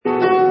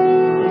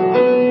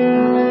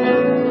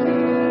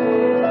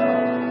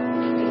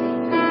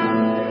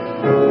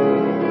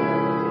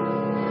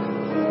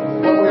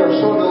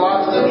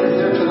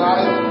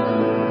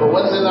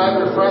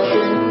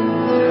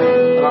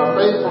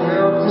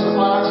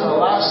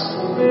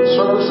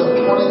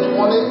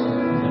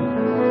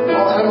2020.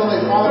 Oh,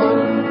 Heavenly Father,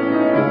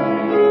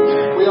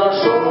 we are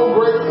so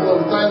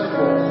grateful and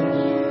thankful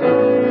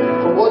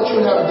for what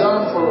you have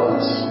done for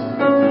us.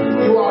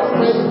 You are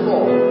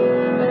faithful.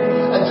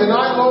 And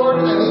tonight,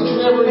 Lord, and each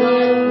and every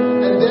night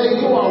and day,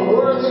 you are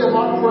worthy of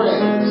our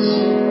praise.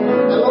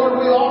 And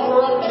Lord, we offer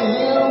up to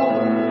you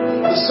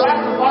the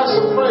sacrifice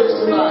of praise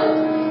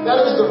tonight. That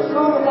is the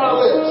fruit of our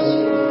lips,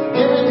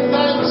 giving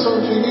thanks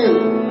unto you.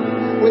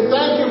 We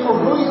thank you for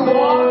who you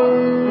are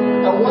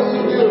and what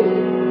you do.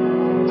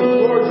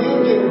 Lord, you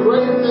do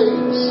great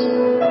things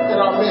in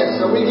our midst.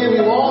 And we give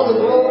you all the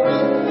glory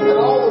and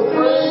all the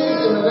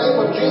praise in the name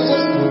of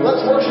Jesus.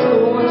 Let's worship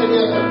the Lord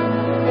together.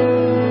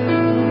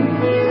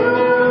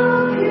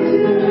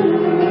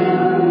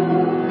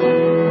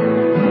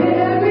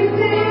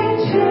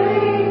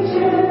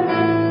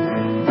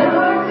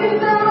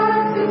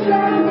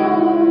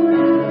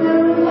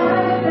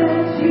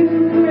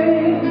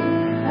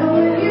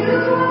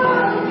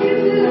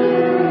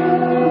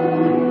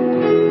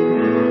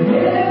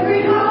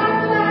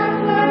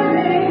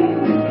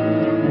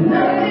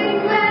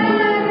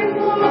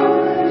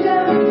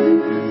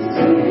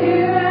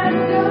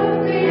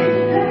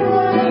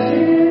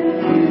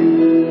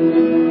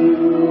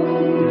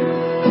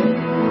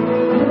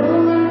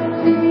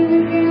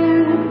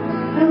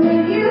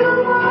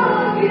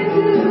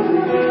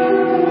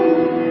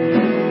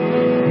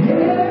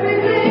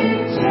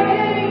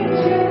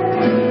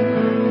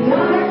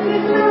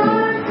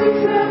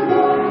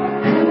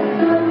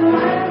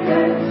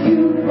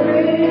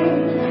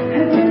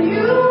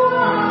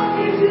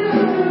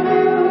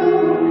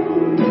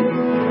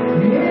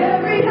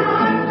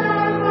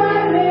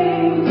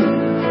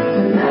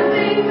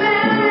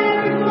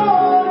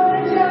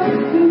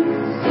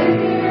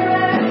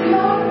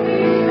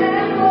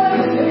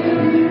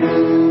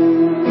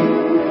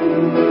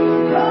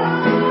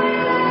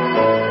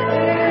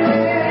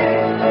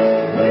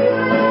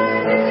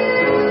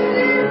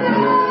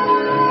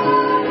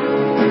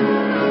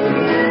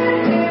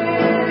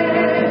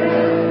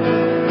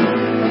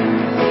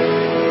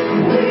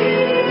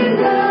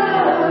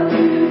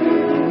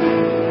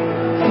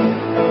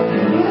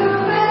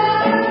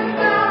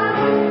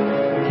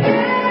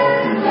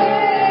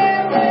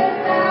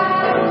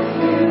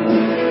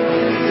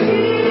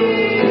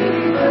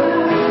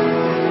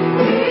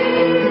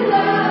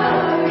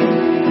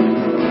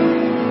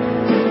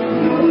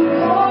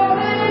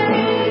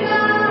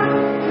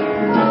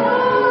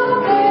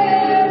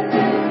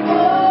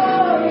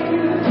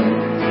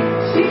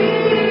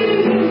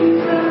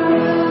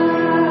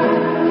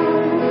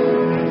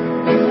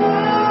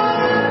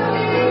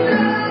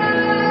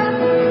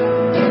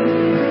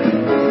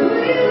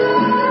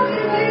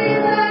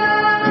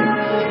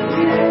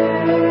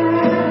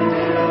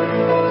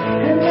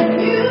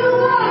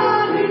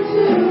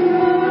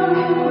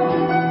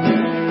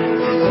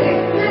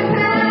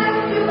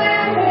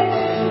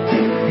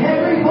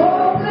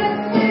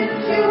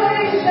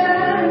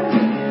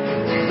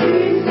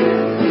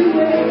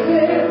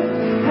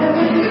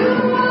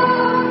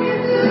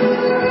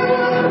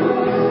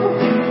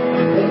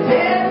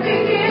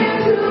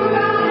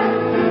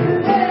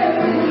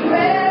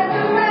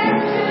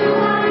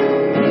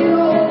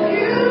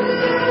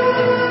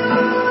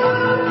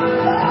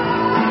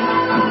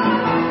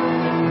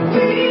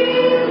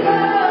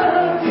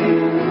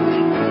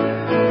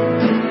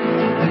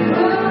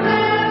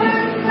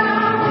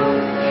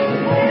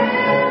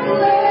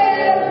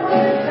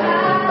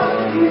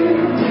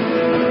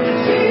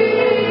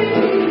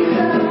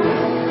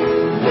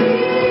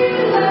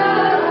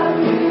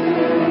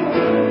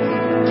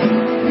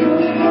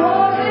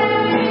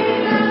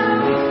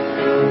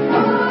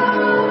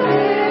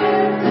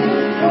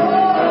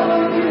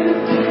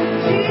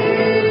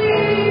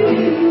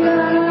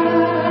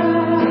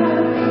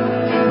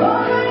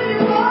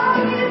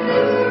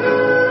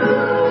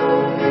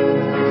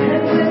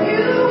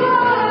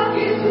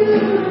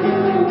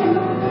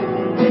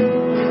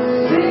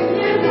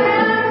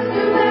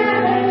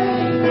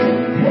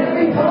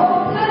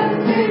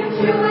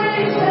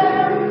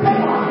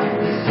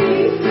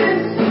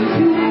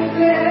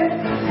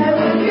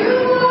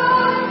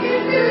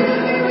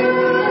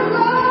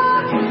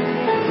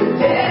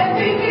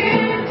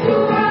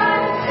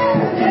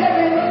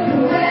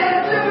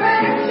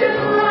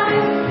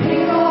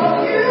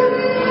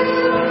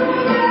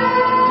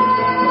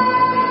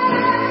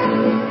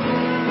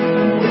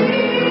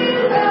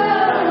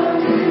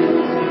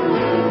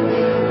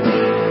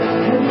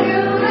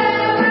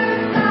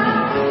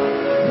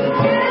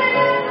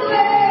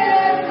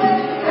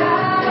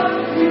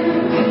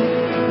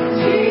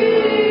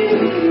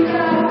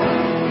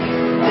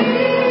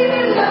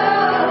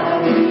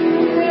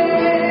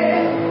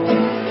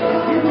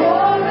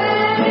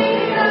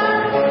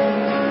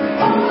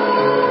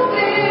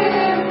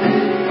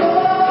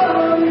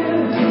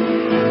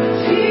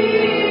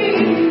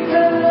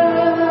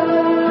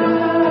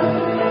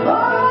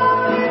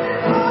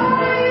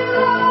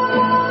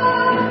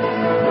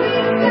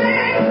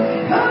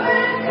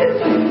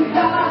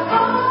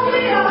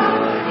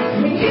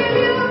 Give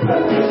you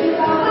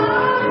permission,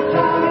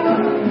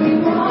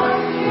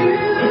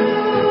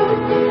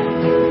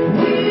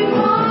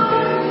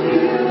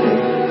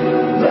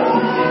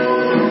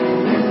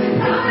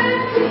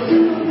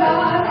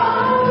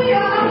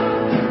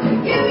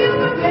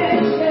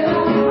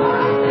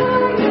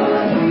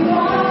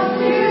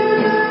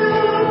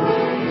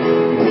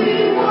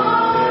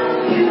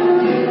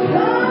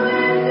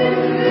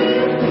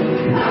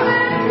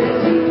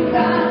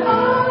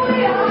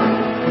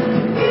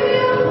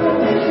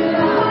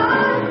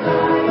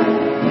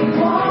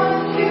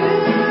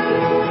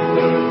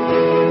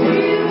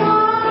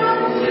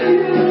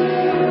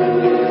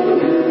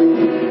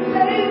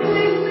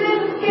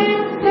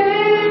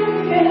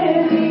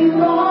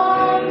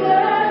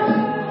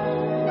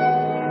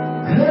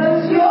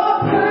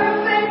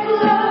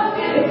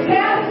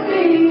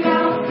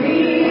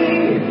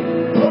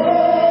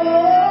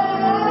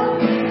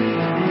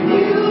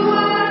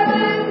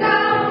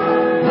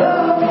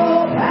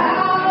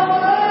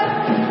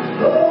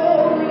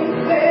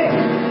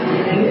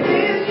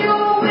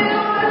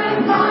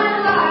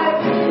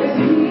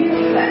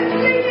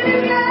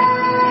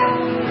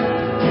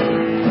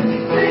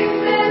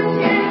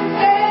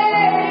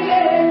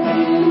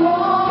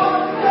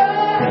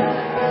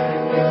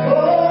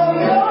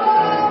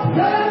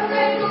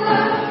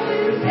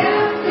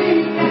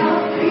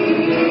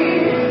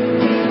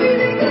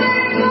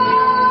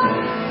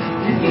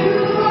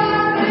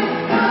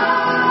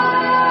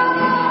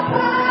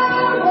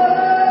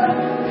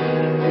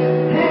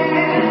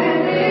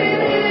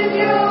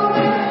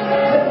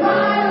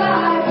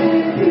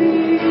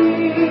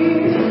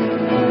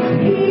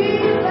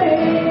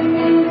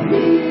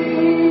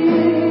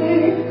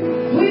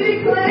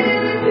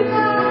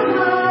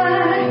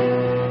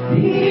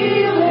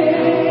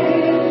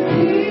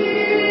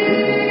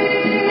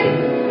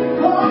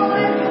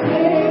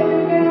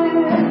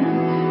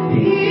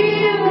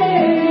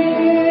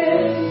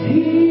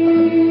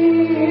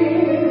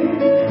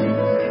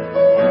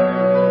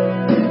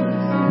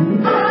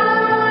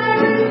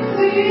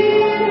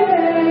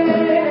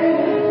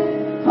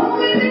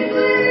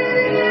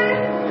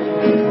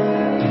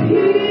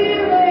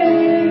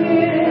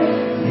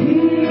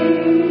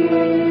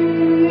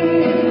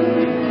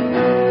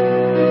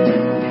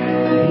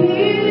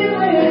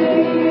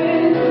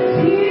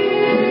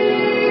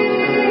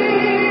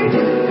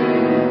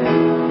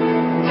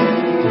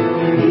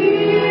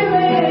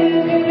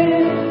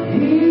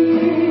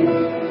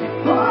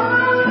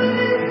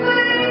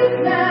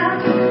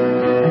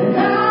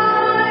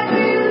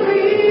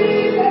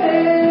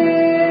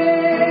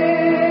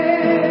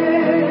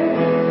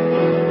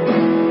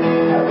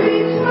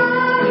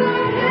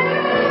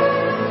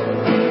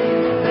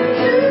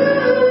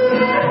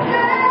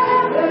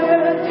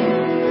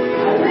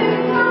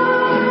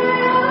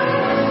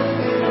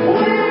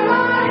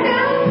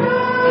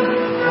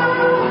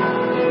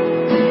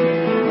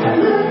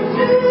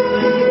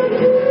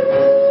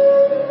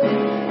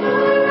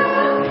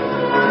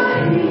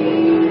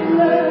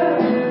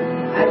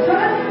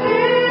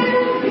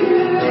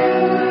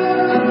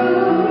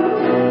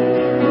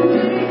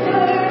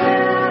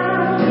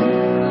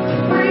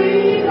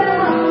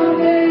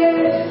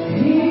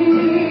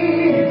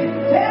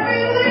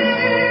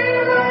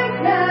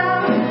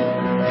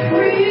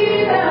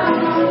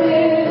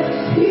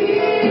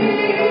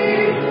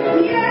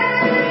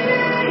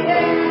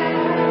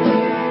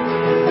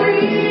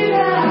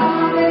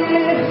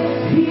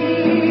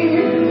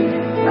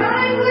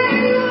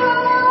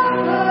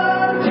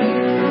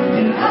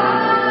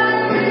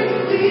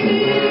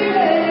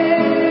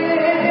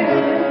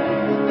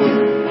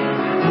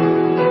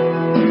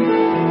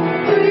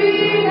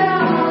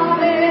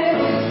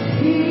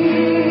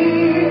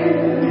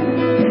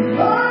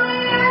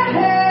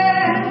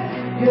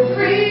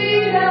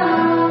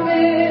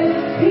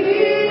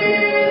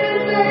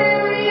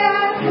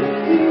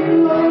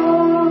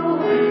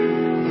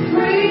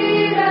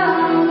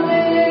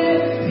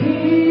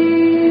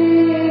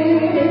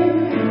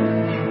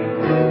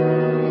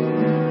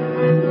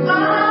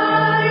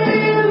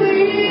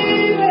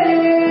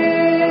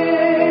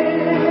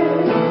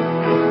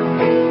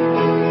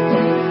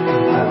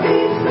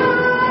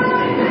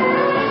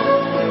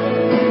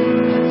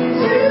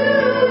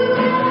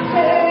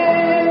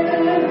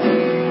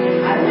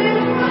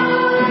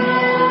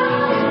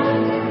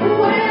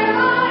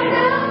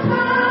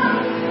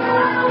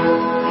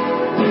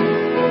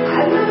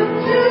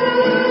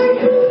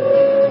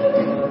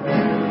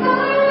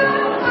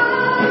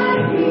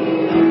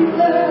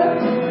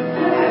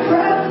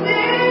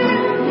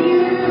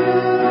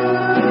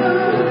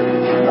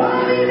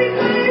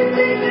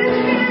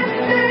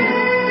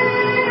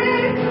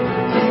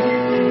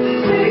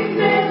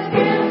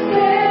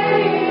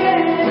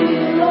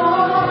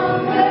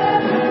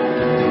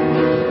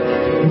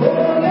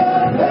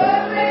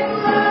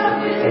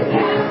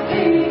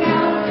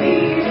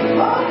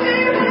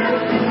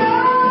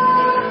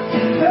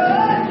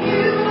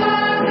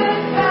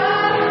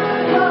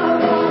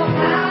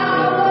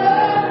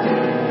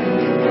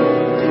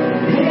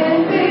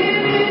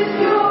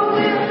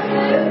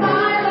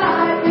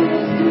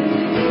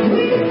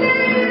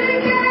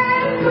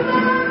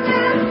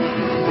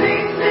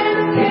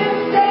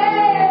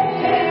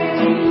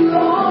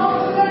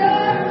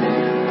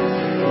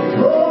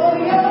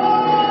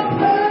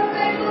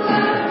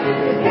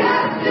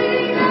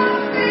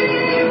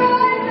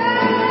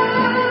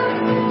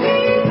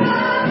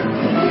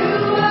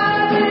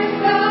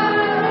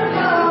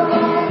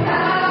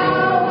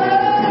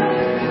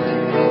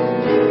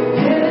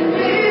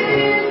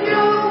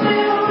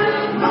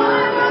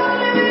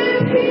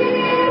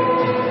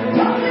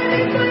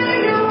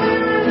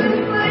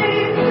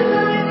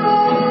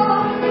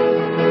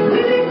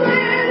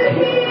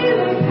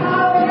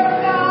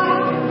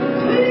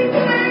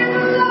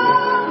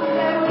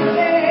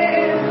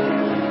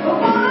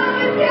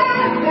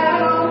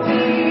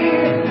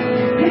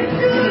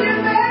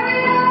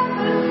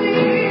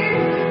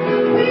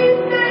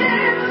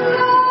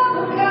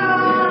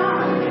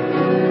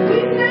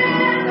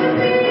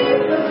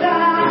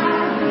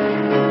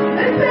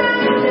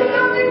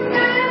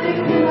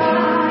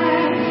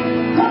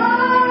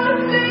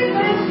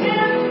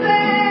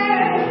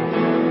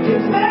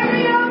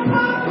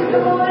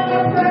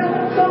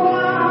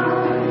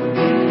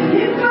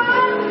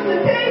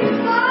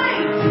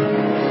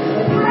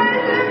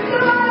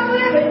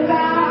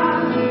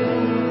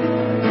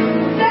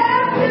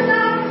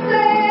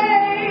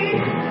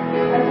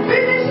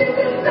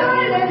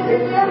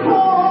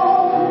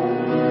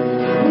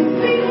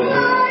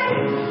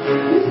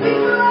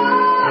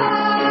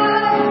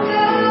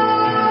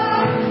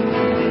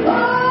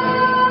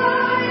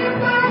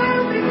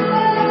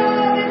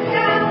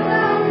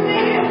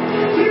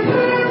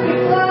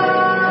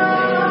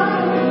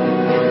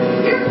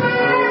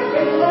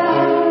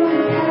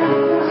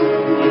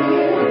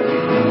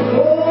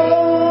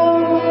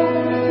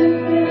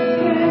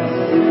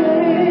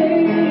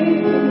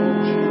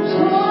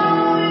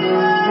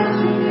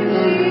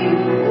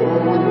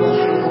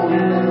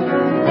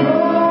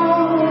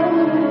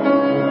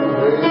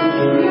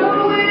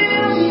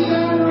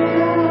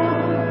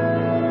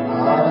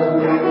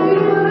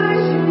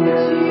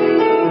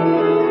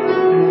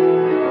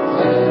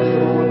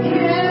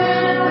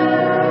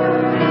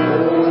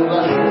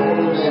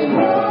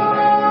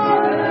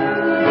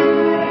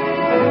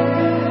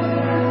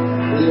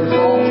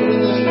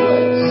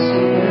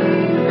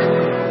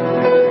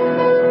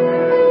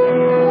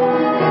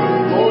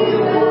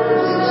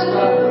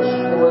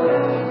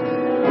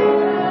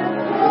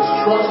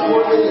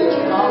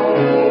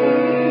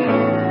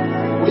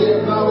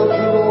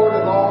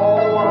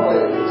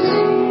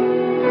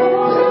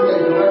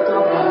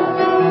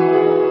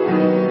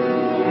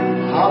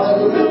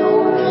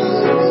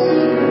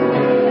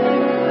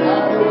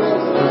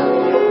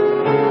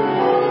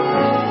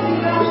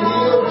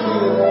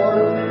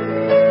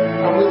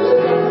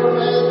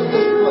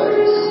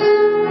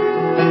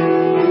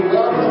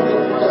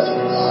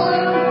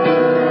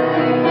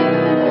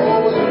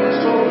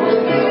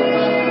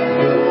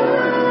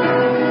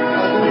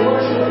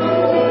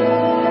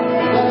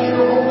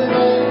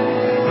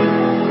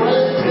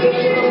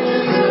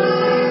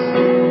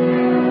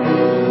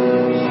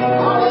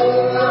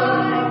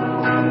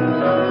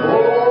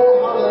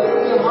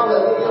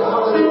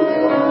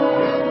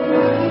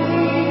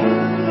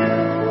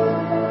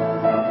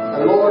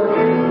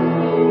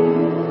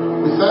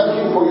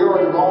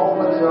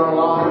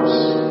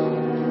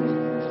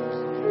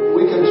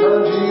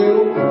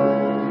 you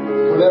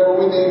whenever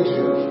we need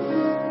you.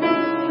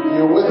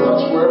 You're with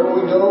us wherever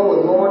we go,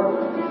 and Lord,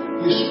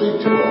 you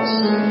speak to us.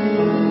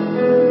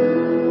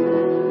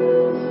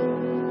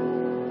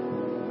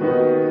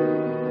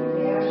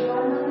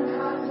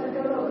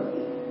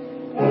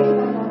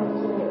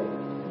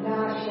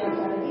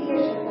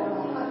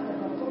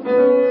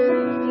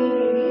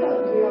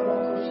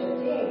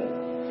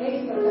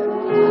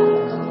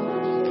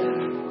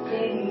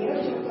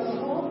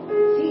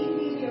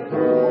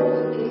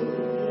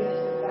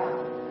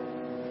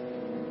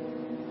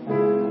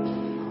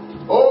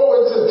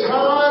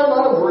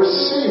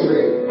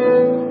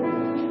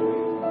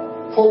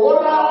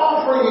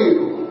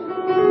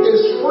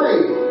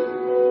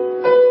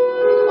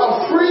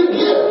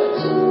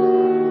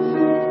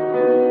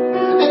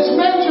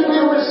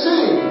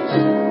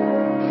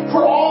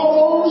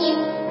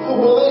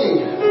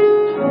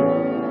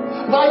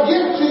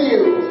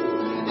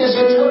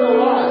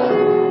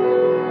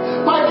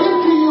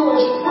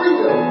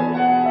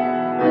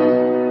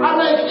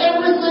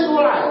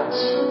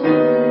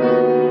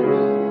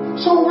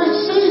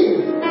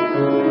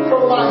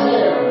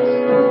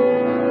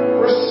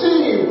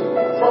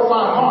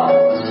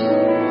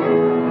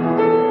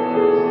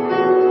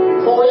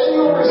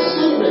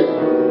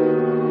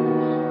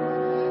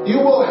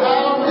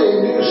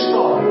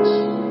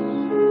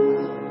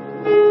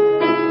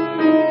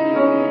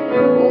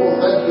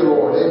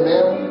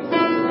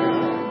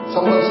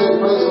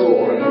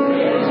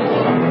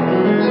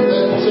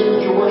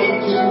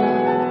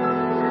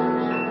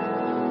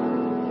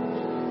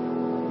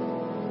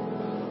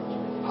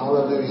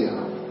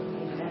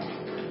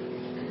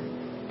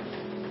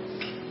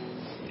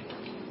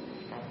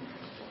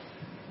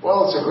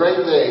 Well, it's a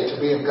great day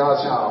to be in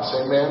God's house.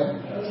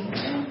 Amen.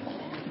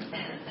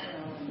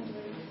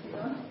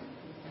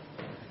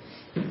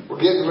 We're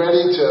getting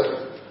ready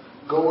to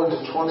go into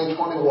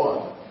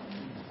 2021.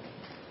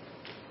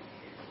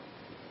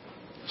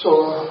 So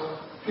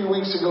a few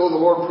weeks ago, the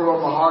Lord put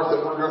on my heart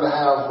that we're going to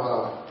have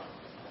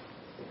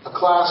a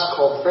class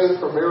called Faith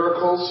for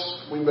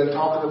Miracles. We've been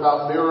talking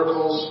about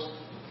miracles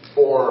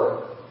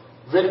for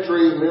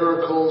victory,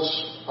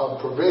 miracles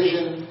of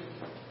provision.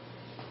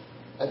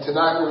 And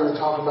tonight we're going to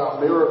talk about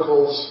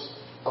miracles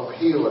of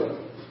healing.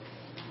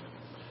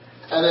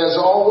 And as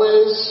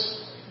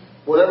always,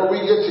 whenever we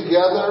get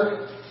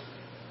together,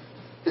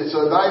 it's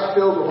a night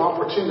filled with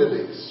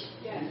opportunities.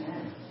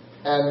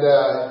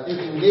 And you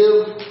can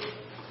give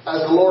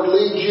as the Lord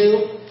leads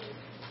you.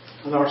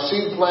 And our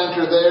seed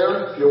planter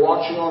there, if you're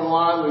watching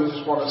online, we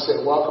just want to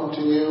say welcome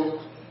to you.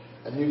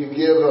 And you can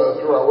give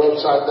through our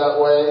website that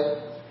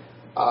way.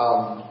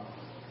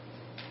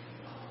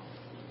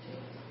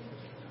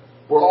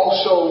 We're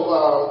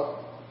also,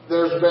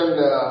 there's been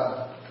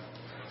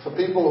some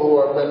people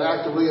who have been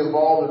actively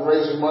involved in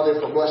raising money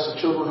for Blessed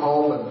Children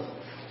Home and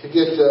to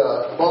get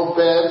bunk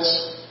beds.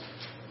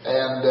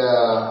 And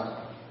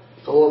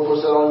the Lord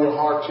puts that on your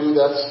heart too.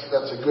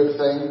 That's a good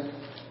thing.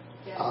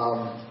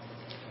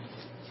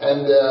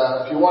 And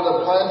if you want to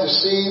plant a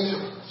seed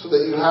so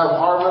that you have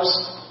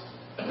harvest,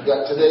 we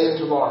got today and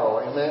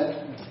tomorrow.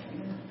 Amen.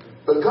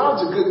 But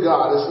God's a good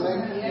God, isn't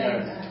He?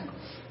 Yes.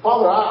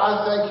 Father,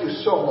 I thank you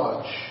so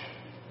much.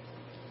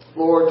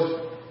 Lord,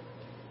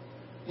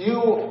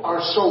 you are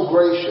so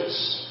gracious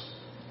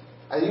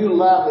and you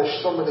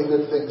lavish so many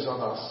good things on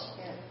us.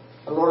 Yes.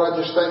 And Lord, I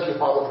just thank you,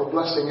 Father, for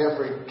blessing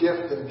every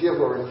gift and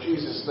giver in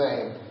Jesus'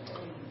 name.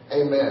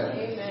 Amen.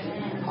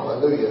 Amen.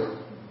 Hallelujah.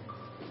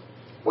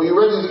 Well, you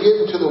ready to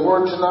get into the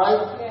Word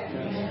tonight?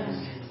 Yes.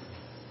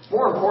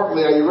 More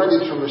importantly, are you ready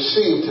to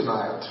receive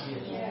tonight?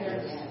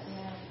 Yes.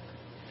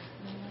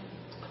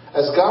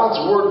 As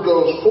God's Word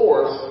goes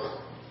forth,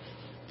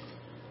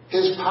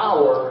 His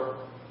power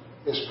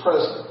is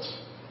present.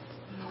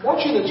 I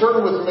want you to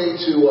turn with me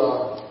to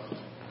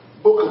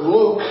book of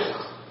Luke,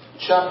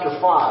 chapter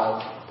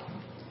 5.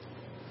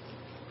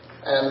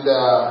 And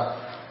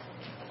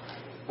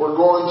we're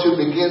going to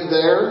begin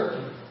there.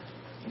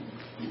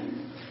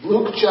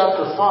 Luke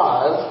chapter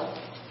 5.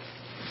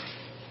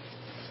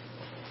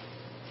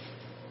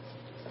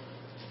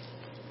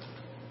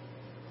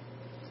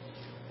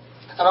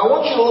 And I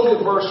want you to look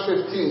at verse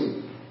 15.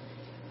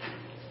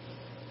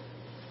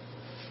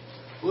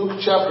 Luke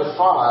chapter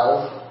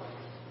 5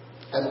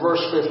 and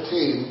verse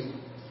 15.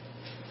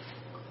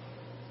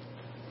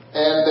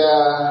 And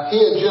he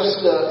had just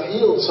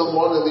healed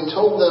someone and he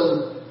told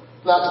them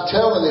not to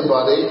tell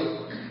anybody.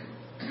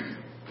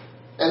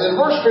 And in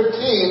verse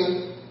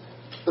 15,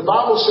 the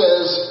Bible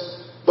says,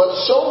 "But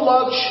so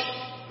much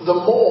the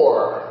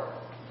more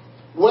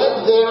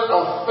went there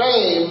of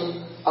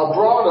fame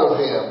abroad of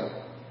him.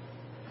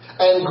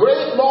 And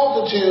great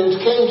multitudes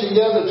came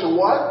together to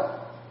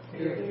what?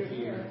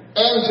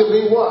 And to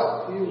be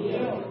what?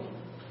 Healed.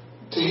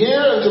 To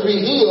hear and to be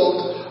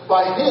healed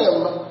by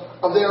him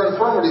of their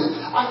infirmities."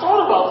 I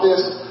thought about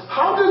this.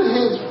 How did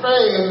his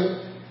fame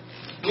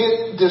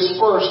get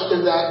dispersed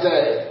in that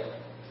day?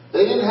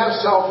 They didn't have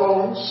cell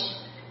phones.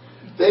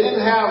 They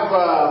didn't have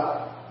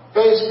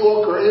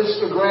Facebook or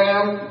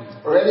Instagram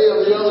or any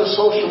of the other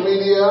social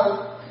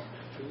media.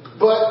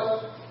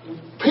 But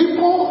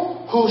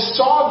who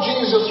saw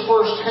Jesus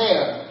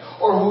firsthand,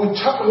 or who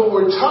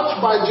were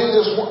touched by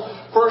Jesus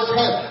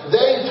firsthand,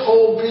 they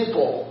told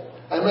people.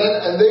 Amen?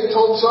 And they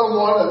told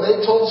someone, and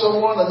they told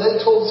someone, and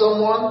they told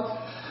someone.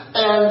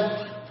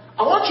 And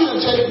I want you to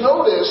take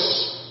notice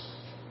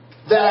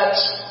that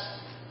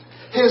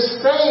his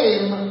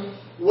fame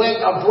went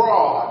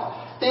abroad.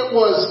 It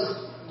was,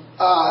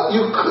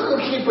 you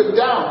couldn't keep it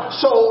down.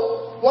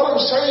 So what I'm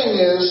saying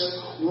is,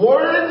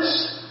 words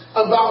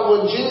about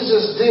what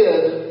Jesus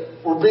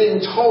did were being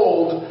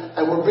told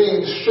and were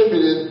being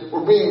distributed,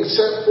 were being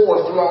sent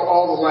forth throughout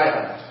all the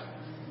land.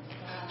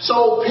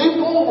 So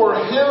people were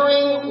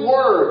hearing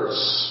words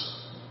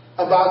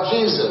about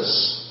Jesus.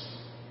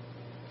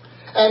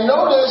 And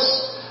notice,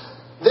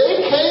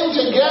 they came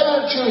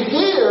together to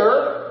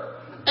hear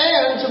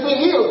and to be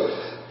healed.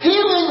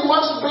 Healing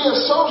must be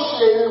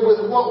associated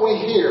with what we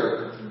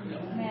hear.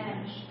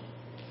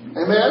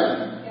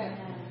 Amen?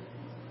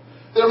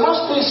 There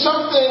must be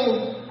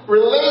something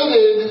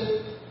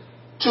related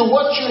to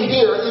what you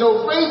hear. You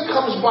know, faith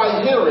comes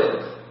by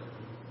hearing.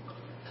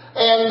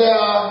 And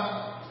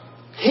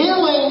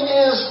healing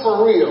is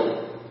for real.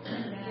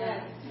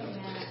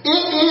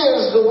 It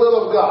is the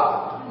will of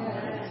God.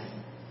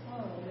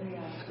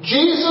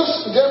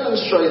 Jesus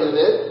demonstrated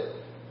it.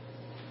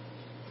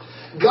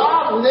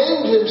 God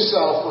named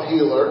himself a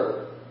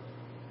healer.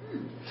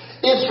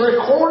 It's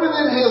recorded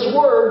in his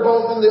word,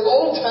 both in the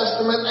Old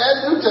Testament and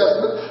New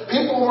Testament.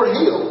 People were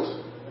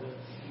healed.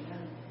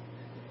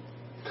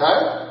 Okay?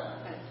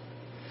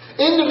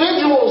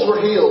 Individuals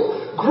were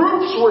healed.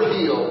 Groups were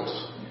healed.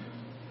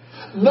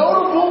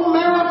 Notable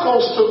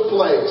miracles took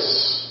place.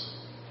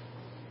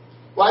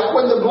 Like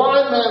when the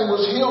blind man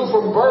was healed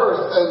from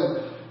birth and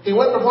he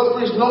went before the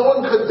priest, no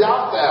one could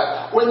doubt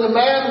that. When the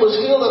man was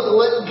healed at the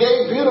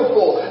gate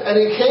beautiful and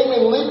he came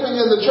in leaping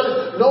in the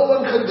church, no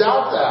one could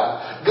doubt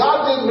that.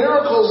 God did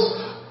miracles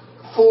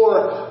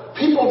for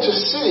people to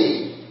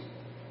see.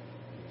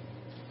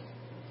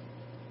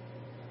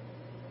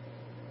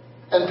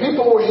 And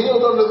people were healed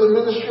under the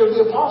ministry of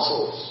the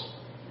apostles.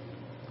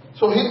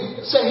 So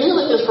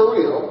healing is for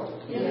real.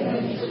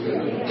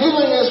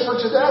 Healing is for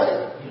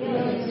today.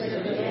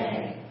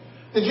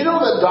 Did you know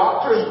that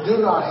doctors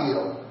do not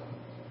heal?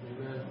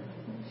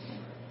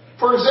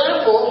 For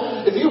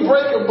example, if you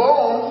break a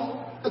bone,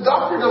 the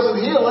doctor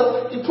doesn't heal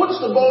it. He puts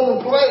the bone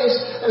in place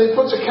and he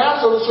puts a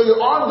cast on it so your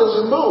arm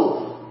doesn't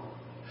move.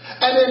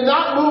 And in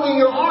not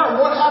moving your arm,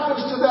 what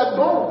happens to that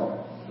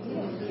bone?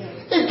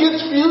 It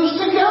gets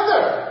fused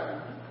together.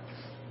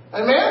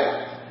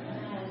 Amen?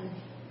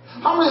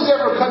 How many's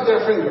ever cut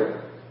their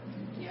finger?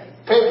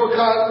 Paper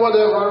cut,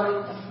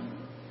 whatever.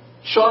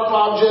 Sharp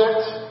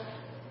object.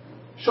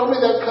 Show me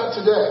that cut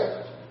today.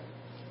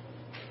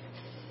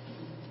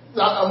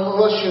 Not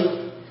unless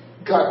you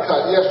got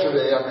cut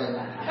yesterday, I mean.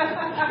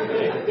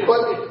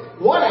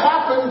 But what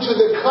happened to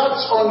the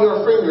cuts on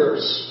your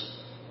fingers?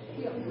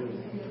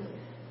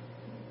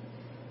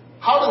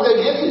 How did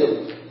they get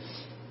healed?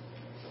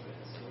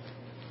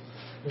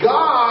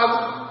 God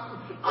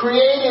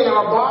created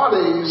our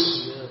bodies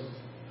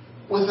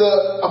with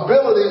the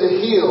ability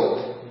to heal.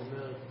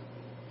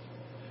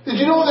 Did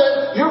you know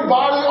that your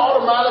body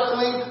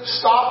automatically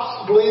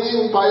stops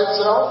bleeding by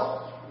itself?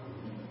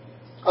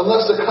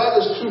 Unless the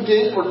cut is too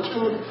deep or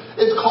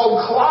it's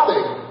called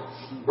clotting.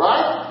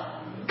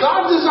 Right?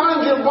 God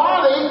designed your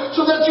body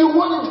so that you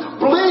wouldn't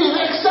bleed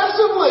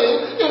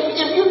excessively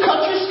if you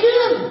cut your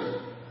skin.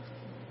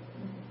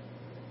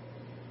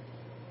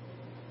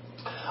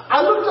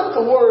 I looked up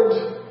the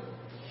word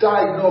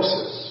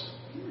diagnosis.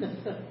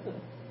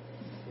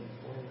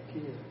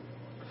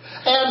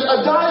 And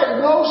a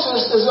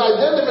diagnosis is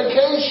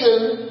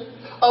identification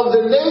of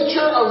the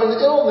nature of an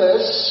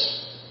illness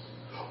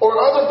or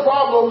other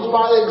problems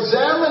by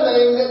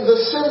examining the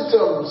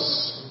symptoms.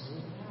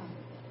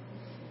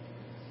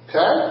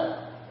 Okay?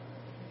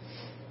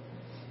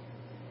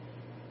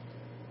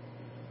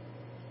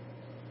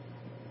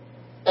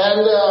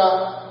 And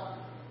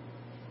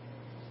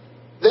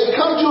they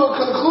come to a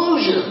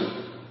conclusion,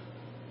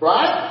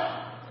 right?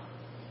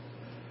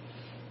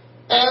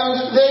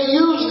 And they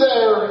use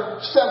their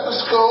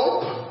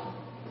stethoscope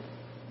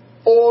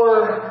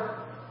or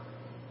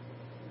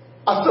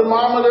a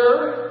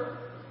thermometer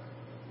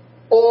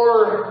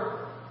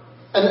or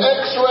an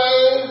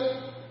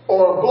X-ray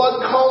or a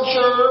blood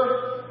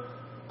culture,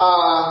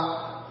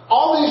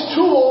 all these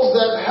tools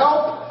that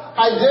help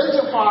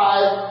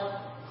identify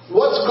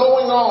what's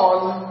going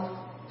on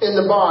in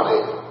the body.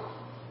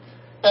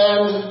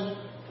 And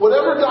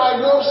whatever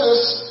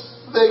diagnosis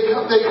they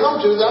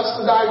come to, that's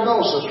the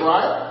diagnosis,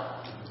 right?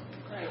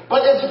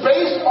 But it's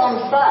based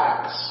on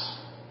facts.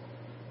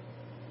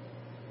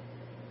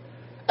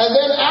 And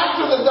then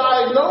after the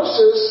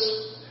diagnosis,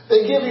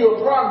 they give you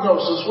a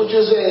prognosis, which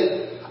is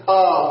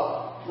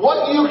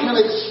what you can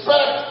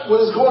expect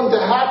what is going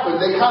to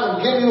happen. They kind of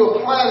give you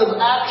a plan of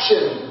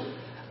action.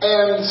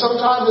 And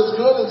sometimes it's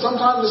good and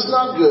sometimes it's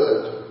not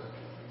good.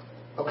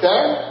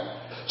 Okay?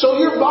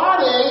 So your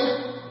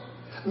body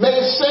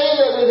may say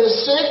that it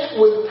is sick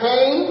with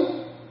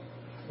pain,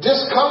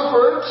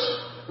 discomfort,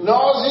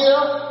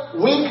 nausea,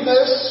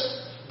 weakness,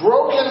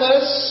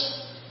 brokenness,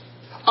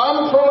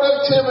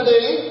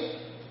 unproductivity,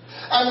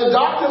 and the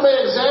doctor may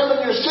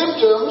examine your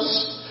symptoms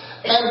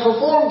and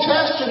perform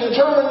tests to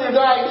determine your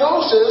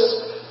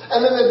diagnosis,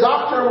 and then the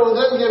doctor will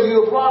then give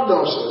you a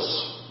prognosis.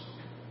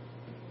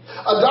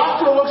 A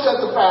doctor looks at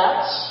the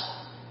facts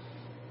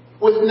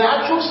with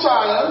natural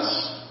science,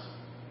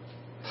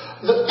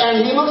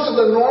 and he looks at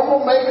the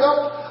normal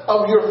makeup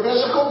of your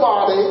physical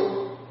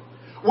body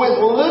with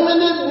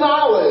limited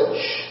knowledge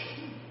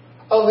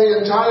of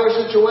the entire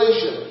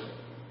situation.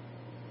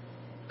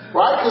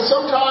 Right? Because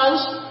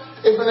sometimes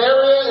if an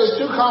area is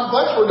too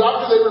complex for a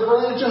doctor, they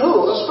refer you to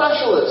who? A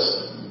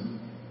specialist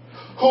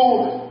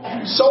who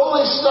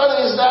solely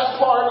studies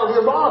that part of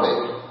your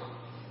body.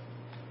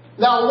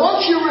 Now,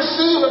 once you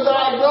receive a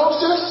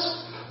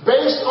diagnosis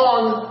based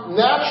on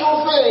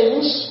natural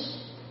things,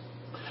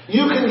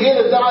 you can get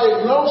a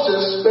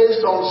diagnosis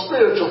based on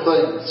spiritual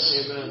things.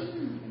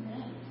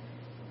 Amen.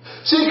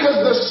 See, because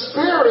the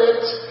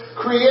Spirit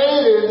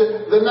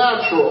created the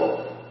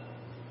natural.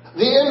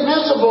 The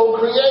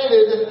invisible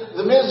created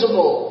the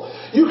visible.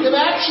 You can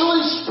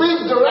actually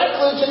speak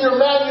directly to your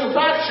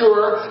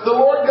manufacturer, the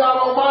Lord God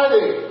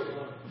Almighty.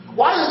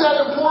 Why is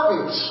that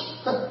important?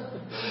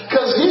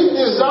 Because He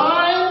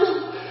designed,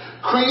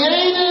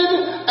 created,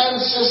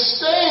 and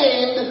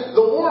sustained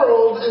the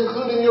world,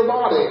 including your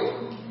body.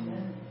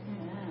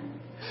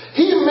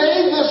 He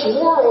made this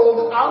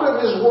world out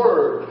of His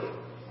Word.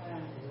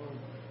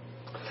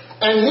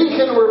 And He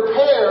can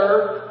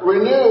repair,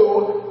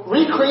 renew,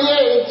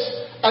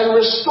 recreate, and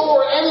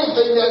restore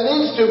anything that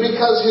needs to,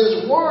 because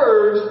His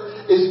Word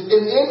is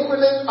an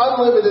infinite,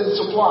 unlimited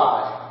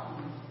supply.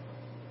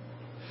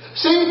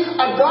 See,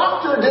 a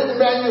doctor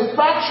didn't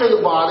manufacture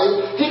the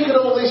body. He could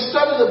only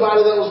study the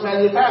body that was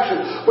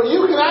manufactured. But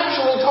you can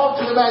actually talk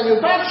to the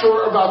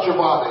manufacturer about your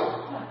body.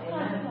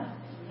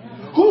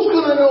 Who's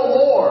going to know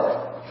more?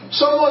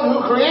 Someone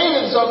who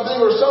created something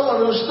or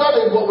someone who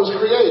studied what was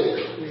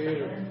created?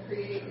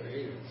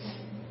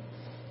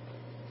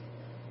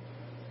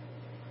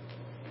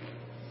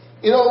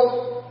 You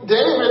know,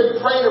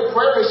 David prayed a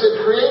prayer. He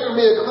said, create in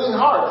me a clean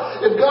heart.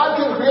 If God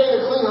can create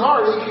a clean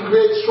heart, He can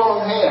create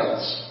strong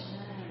hands.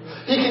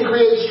 He can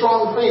create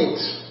strong feet.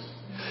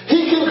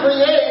 He can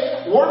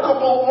create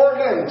workable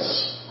organs.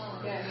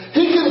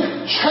 He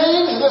can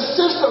change the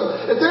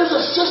system. If there's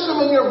a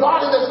system in your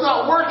body that's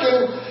not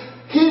working,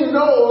 He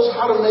knows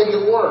how to make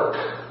it work.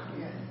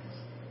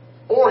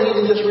 Or He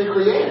can just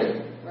recreate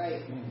it. Right.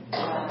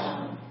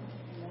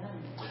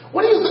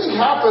 What do you think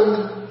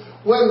happened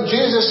when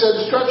Jesus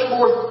said, stretch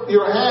forth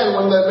your hand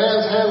when that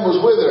man's hand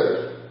was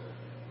withered?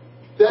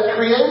 That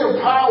creative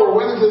power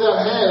went into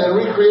that hand and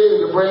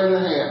recreated a brand new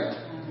hand.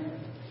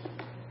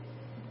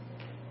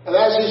 And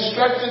as He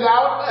stretched it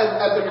out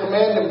at the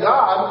command of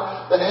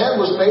God, that hand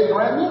was made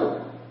brand new.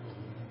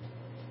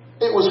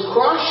 It was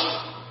crushed.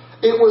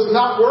 It was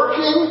not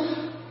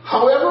working.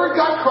 However it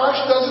got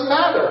crushed doesn't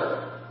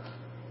matter.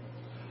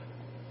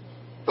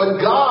 But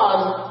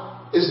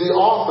God is the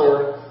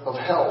author of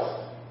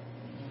health.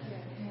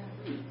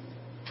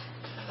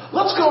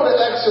 Let's go to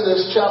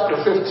Exodus chapter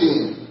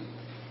 15.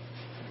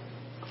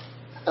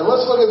 And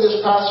let's look at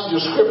this passage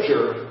of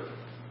Scripture.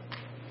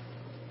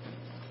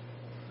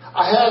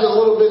 I had a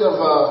little bit of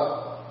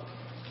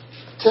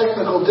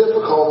technical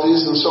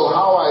difficulties, and so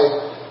how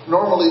I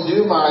normally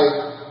do my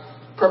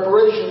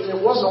preparation, it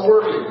wasn't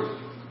working.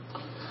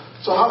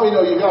 So how many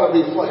know you got to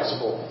be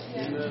flexible?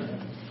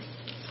 Amen.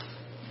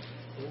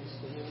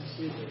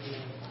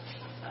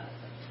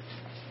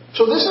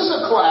 So this is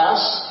a class,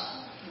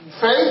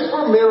 Faith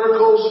for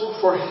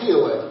Miracles for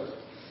Healing.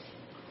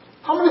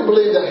 How many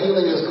believe that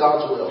healing is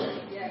God's will?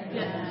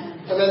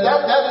 I mean,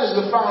 that is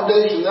the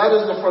foundation. That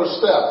is the first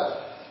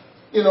step.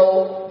 You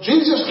know,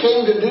 Jesus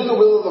came to do the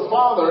will of the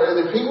Father, and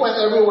if He went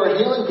everywhere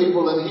healing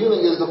people, then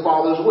healing is the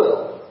Father's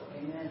will.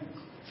 Amen.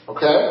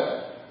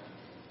 Okay?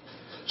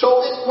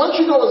 So once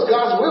you know it's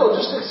God's will,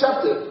 just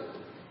accept it.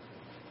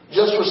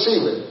 Just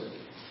receive it.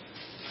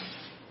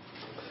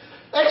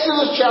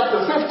 Exodus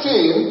chapter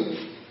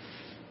 15,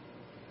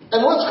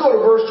 and let's go to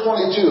verse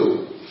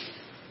 22.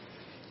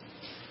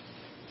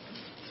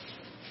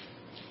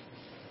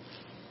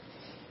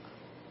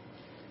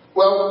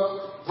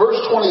 Well,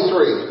 verse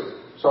 23.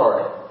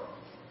 Sorry.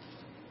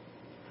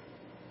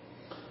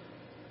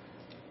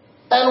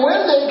 And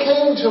when they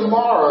came to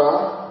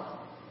Marah,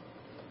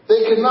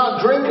 they could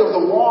not drink of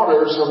the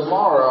waters of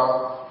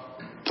Marah,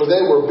 for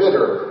they were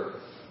bitter.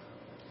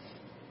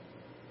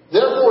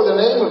 Therefore the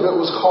name of it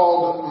was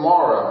called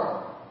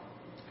Marah.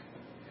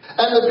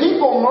 And the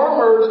people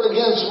murmured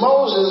against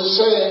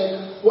Moses,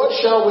 saying, what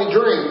shall we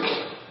drink?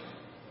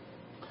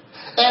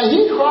 And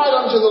he cried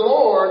unto the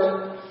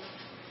Lord,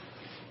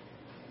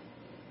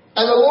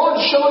 and the Lord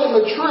showed him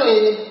a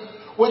tree,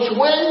 which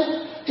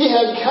when he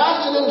had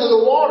cast it into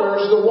the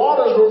waters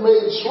were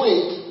made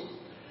sweet.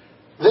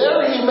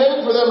 There he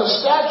made for them a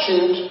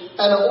statute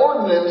and an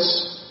ordinance,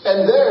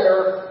 and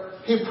there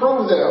he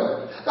proved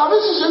them. Now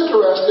this is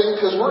interesting,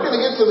 because we're going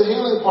to get to the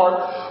healing part,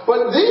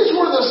 but these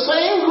were the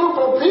same group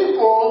of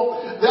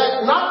people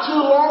that not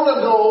too long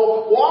ago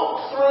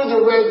through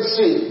the Red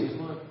Sea.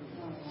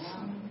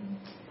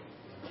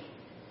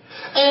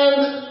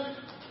 And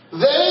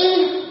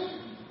they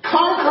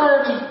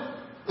conquered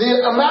the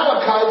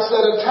Amalekites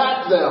that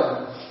attacked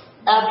them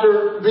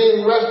after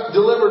being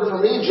delivered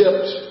from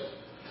Egypt.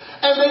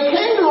 And they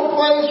came to a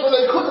place where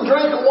they couldn't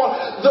drink the water.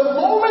 The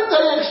moment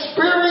they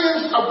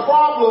experienced a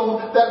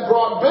problem that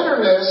brought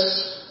bitterness,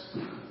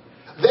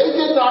 they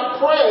did not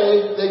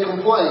pray, they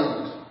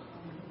complained.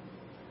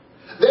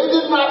 They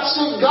did not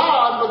seek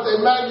God, but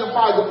they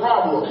magnified the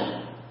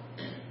problem.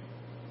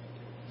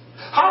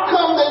 How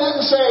come they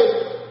didn't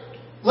say,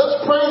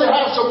 let's pray to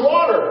have some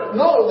water?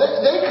 No,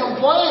 they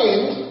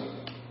complained,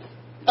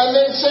 and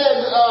they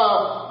said,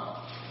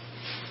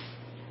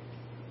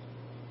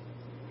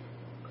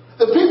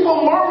 the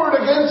people murmured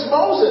against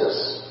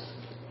Moses.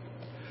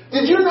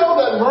 Did you know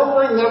that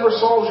murmuring never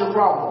solves your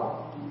problem?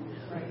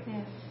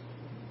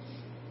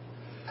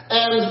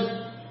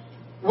 And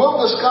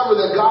we'll discover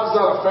that God's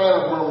not a fan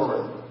of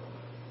murmuring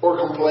or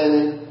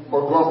complaining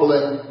or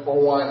grumbling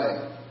or whining.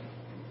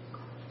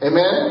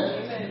 Amen?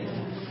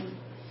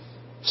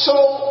 So,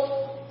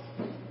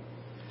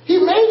 he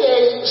made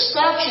a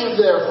statute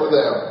there for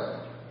them.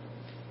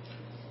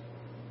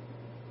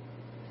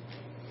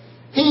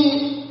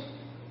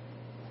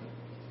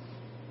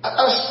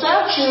 A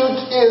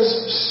statute is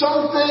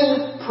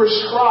something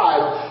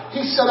prescribed.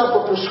 He set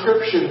up a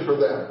prescription for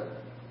them.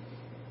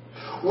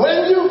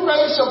 When you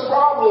face a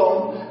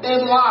problem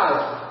in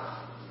life,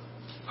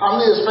 how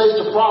many has faced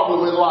a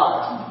problem in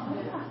life?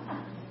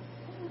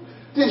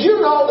 Did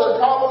you know that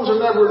problems are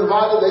never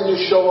invited, they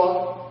just show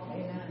up?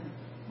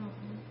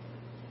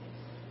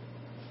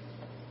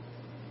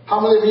 How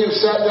many of you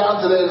sat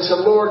down today and said,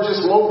 Lord,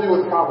 just load me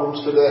with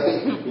problems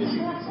today?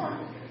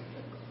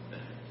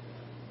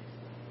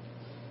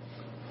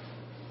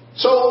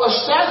 So a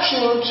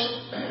statute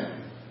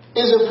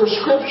is a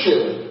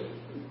prescription.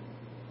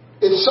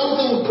 It's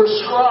something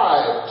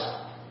prescribed.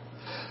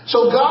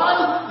 So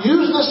God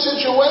used the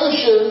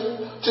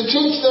situation to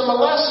teach them a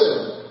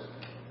lesson.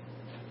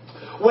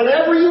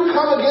 Whenever you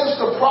come against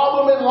a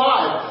problem in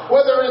life,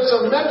 whether it's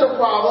a mental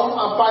problem,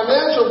 a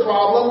financial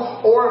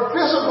problem, or a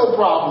physical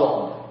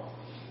problem,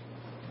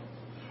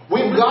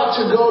 we've got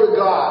to go to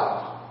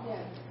God.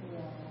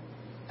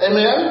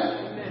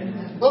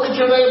 Amen? Look at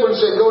your neighbor and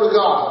say, go to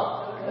God.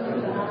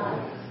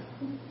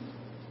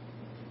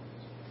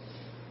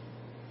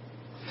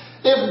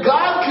 If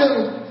God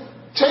can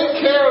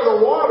take care of the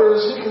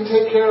waters, He can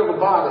take care of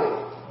the body.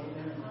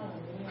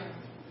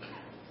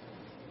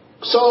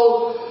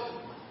 So,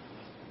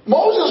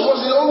 Moses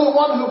was the only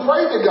one who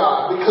prayed to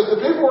God because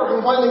the people were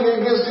complaining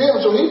against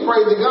him, so he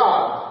prayed to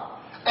God.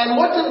 And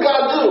what did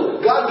God do?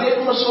 God gave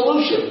him a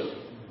solution.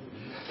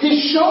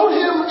 He showed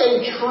him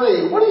a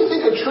tree. What do you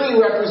think a tree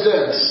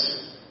represents?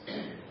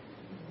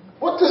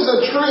 What does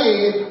a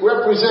tree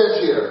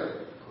represent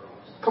here?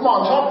 Come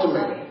on, talk to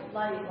me.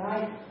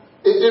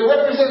 It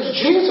represents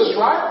Jesus,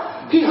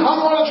 right? He hung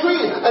on a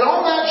tree. And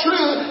on that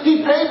tree, He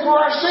paid for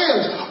our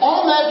sins.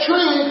 On that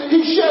tree,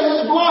 He shed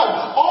His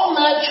blood. On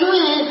that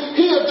tree,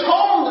 He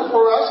atoned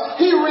for us.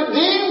 He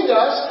redeemed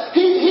us.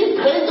 He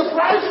paid the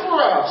price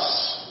for us.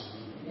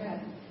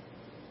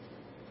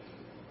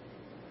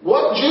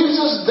 What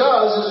Jesus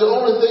does is the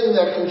only thing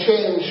that can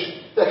change,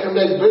 that can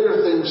make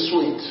bitter things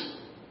sweet.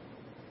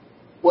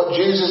 What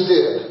Jesus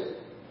did.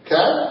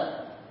 Okay?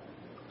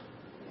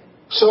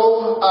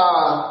 So,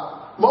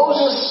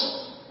 Moses,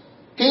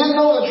 he didn't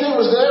know the tree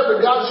was there,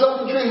 but God showed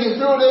him the tree. He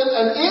threw it in,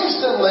 and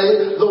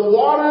instantly the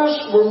waters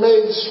were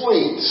made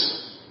sweet.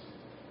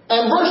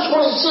 And verse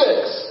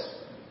 26,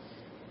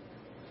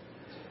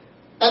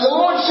 and the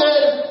Lord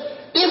said,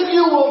 if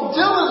you will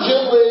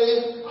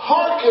diligently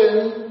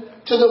hearken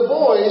to the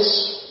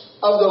voice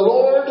of the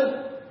Lord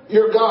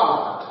your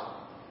God.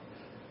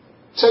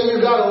 Say,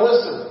 you got to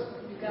listen.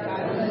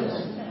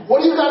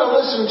 What do you got to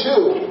listen to?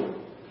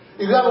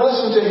 You got to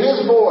listen to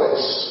His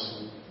voice.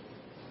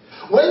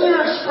 When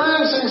you're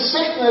experiencing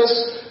sickness,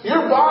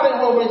 your body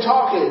will be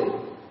talking.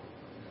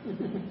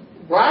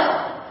 Right?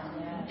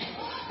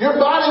 Your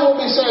body will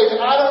be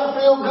saying, I don't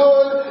feel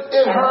good,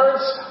 it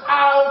hurts,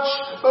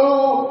 ouch,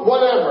 ooh,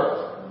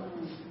 whatever.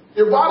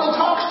 Your body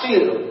talks to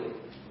you.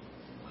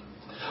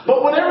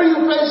 But whenever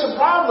you face a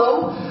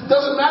problem,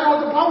 doesn't matter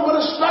what the problem,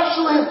 but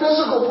especially a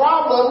physical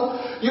problem,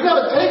 you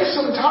got to take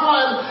some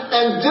time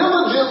and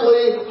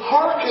diligently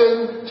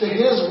hearken to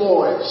His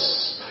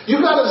voice. You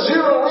got to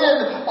zero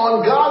in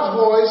on God's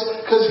voice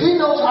because He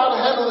knows how to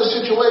handle the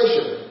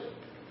situation.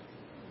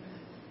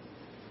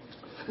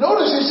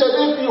 Notice He said,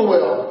 if you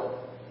will.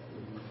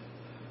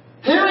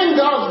 Hearing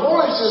God's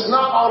voice is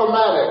not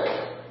automatic.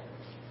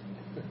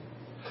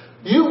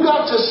 You've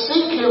got to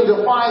seek Him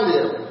to find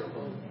Him.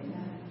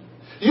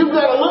 You've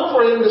got to look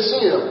for Him to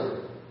see Him.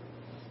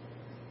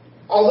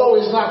 Although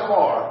He's not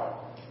far.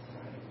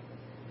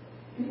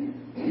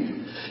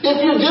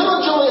 If you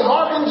diligently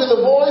hearken to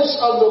the voice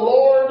of the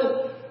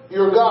Lord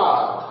your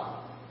God,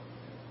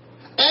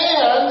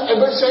 and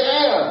everybody say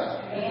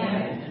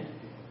and,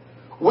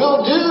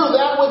 will do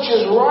that which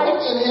is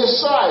right in His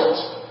sight.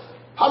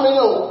 How many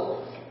know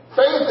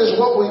Faith is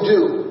what we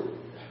do.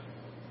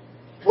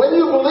 When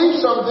you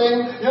believe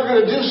something, you're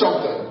going to do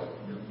something.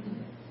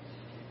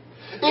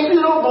 If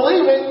you don't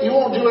believe it, you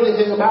won't do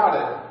anything about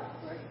it.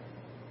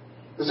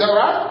 Is that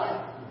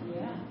right?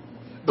 Yeah.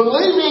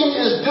 Believing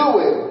is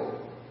doing.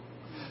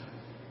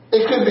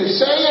 It could be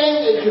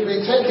saying, it could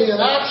be taking an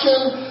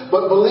action,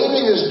 but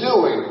believing is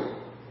doing.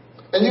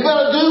 And you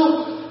got to do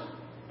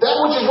that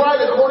which is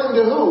right according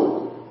to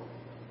who?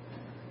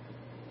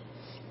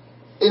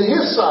 In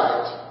His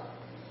sight.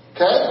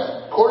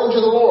 Okay? According to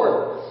the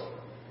Lord.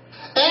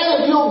 And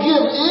if you'll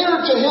give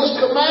ear to His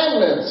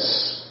commandments.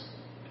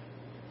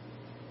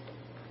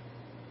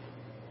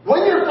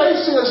 When you're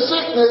facing a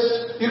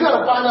sickness, you got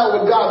to find out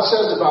what God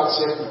says about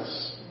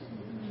sickness.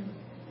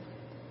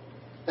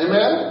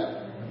 Amen?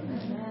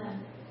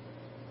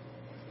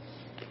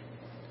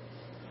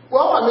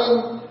 Well, I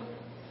mean,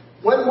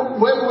 when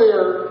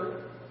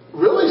we're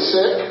really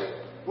sick,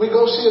 we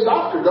go see a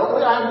doctor, don't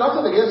we? I have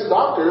nothing against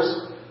doctors.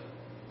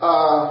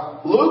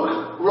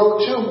 Luke wrote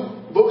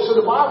 2 books of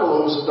the Bible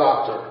who was a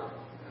doctor.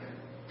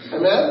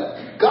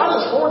 Amen? God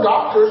is for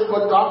doctors,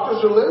 but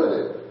doctors are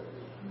limited.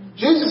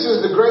 Jesus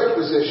is the great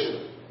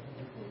physician.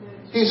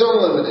 He's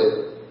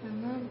unlimited.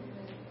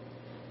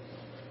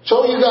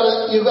 So you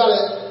gotta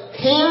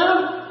hear,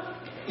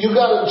 you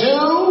gotta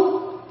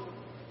do,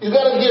 you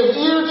gotta give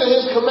ear to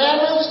His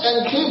commandments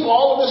and keep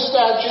all of His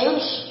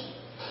statutes.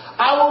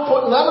 I will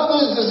put none of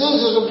these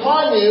diseases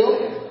upon you,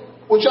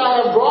 which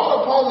I have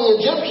brought upon the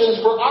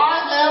Egyptians, for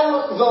I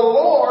am the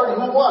Lord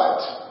who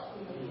what?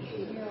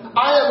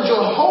 I am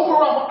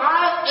Jehovah Rapha.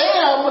 I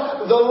am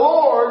the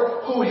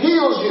Lord who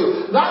heals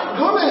you. Not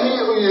gonna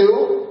heal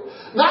you,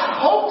 not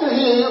hope to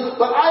heal you,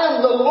 but I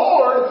am the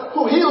Lord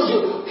who heals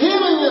you.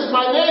 Healing is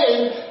my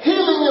name,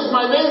 healing is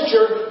my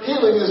nature,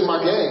 healing is my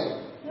game.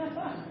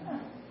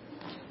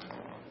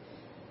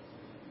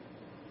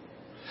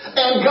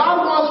 And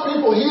God wants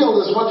people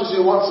healed as much as He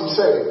wants them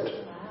saved.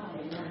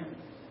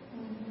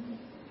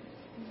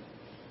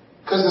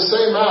 Because the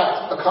same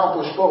act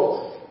accomplished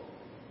both.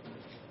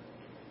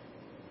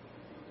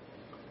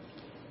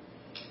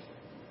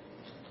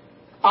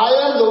 I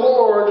am the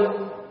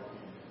Lord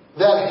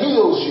that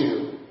heals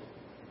you.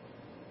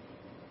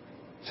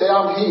 Say,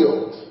 I'm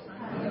healed.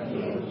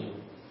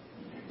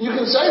 You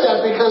can say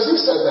that because He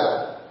said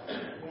that.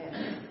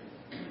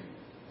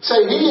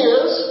 Say, He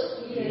is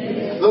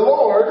the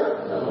Lord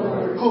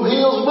who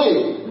heals me.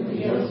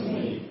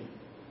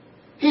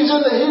 He's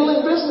in the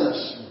healing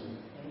business.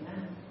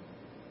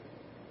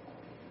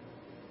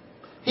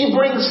 He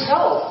brings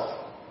health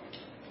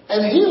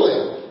and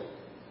healing.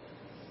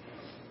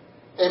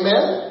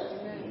 Amen?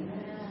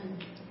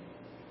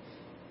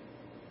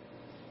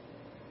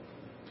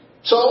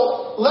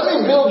 So, let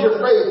me build your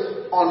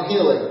faith on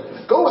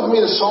healing. Go with me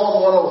to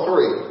Psalm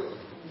 103.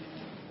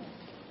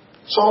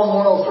 Psalm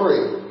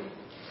 103.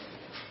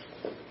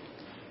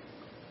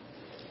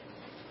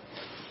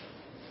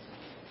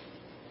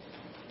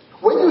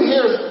 When you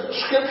hear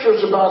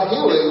scriptures about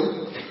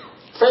healing,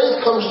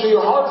 faith comes to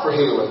your heart for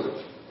healing.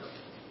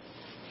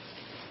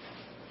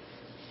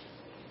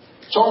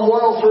 Psalm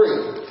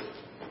 103.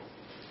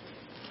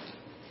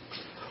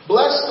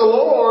 Bless the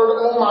Lord,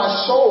 O my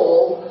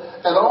soul,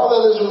 and all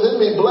that is within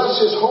me. Bless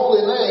His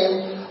holy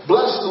name.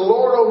 Bless the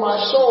Lord, O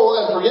my soul,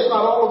 and forget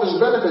not all of His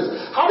benefits.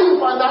 How do you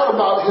find out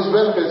about His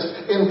benefits?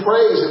 In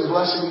praise and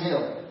blessing Him.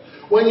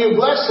 When you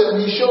bless Him,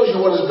 He shows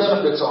you what His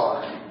benefits are.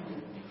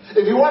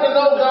 If you want to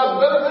know God's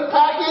benefit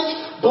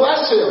package,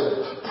 bless Him,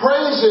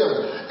 praise Him,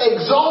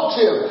 exalt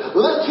Him,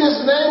 lift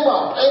His name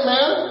up.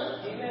 Amen?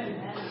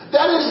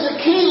 That is the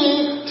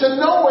key to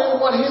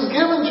knowing what He's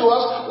given to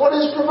us, what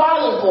He's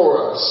provided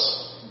for us.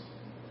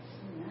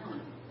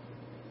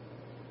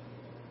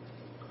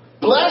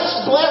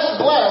 Bless, bless,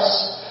 bless.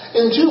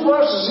 In 2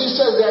 verses, He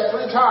says that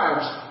 3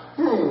 times.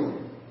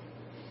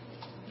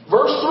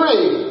 Verse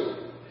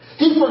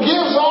 3. He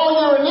forgives all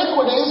your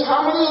iniquities.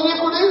 How many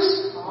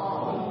iniquities?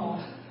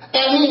 All.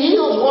 And He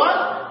heals what?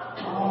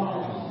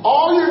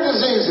 All your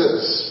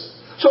diseases.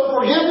 So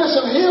forgiveness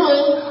and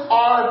healing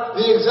are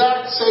the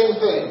exact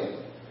same thing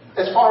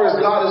as far as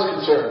God is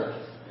concerned.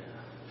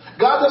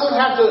 God doesn't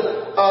have to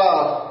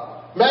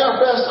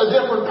manifest a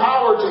different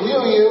power to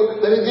heal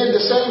you than He did to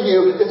save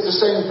you. It's the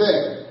same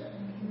thing.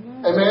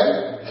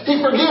 Amen?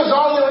 He forgives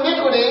all your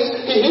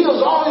iniquities. He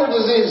heals all your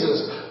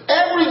diseases.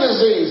 Every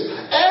disease,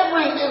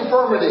 every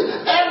infirmity,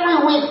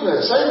 every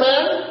weakness.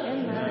 Amen?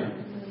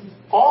 Amen.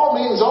 All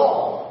means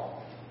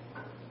all.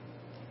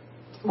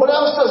 What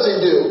else does He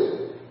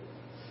do?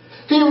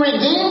 He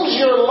redeems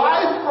your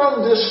life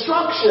from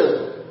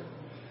destruction.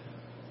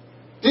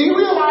 Do you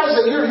realize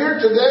that you're here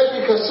today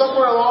because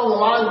somewhere along the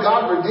line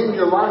God redeemed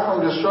your life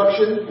from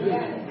destruction?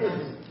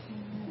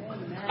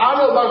 I don't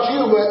know about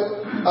you, but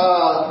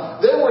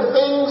there were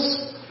things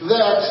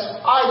that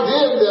I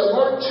did that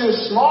weren't too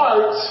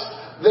smart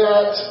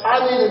that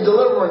I needed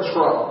deliverance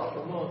from.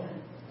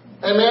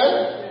 Amen?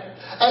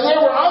 And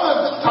there were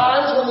other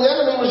times when the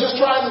enemy was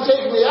just trying to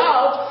take me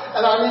out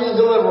and I needed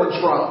deliverance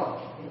from.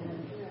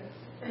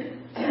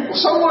 Well,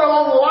 somewhere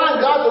along the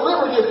line, God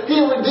delivered you. He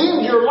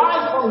redeemed your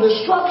life from destruction.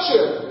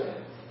 destruction.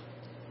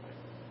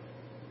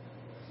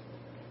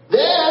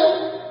 Then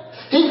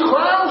He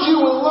crowns you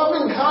with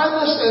loving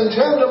kindness and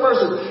tender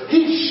mercy.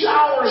 He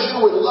showers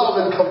you with love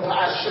and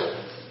compassion.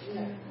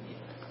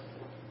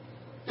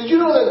 Did you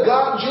know that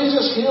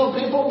Jesus healed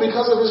people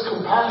because of His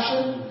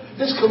compassion?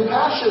 His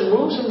compassion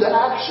moves into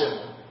action.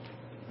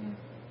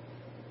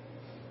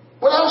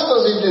 What else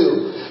does He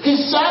do? He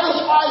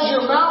satisfies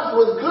your mouth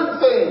with good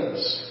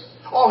things.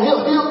 Oh,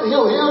 He'll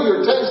heal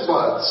your taste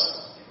buds.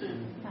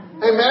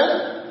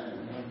 Amen?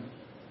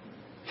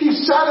 He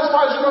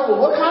satisfies your mouth with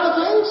what kind of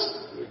things?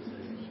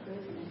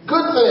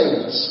 Good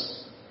things.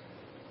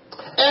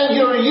 And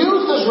your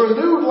youth is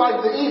renewed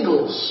like the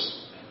eagles.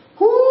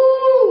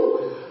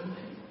 Woo!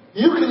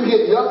 You can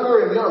get younger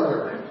and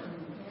younger.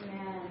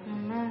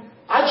 Amen.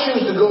 I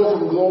choose to go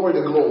from glory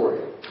to glory.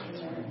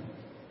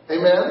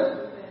 Amen?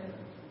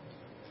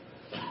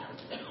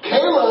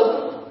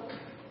 Caleb,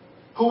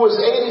 who was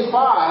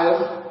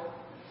 85,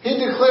 he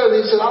declared,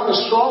 he said, I'm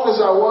as strong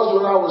as I was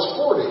when I was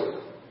 40.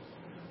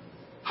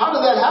 How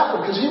did that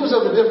happen? Because he was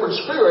of a different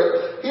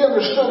spirit. He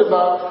understood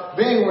about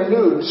being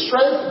renewed.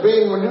 Strength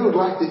being renewed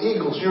like the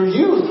eagles. Your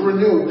youth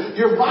renewed.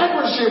 Your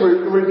vibrancy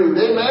renewed.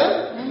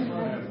 Amen?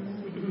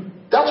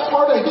 That's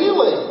part of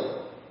healing.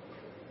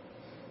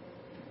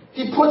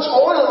 He puts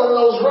oil in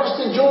those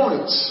rusty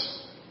joints.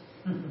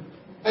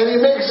 And He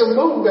makes them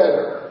move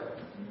better.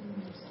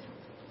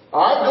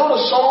 Alright, go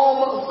to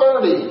Psalm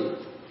 30.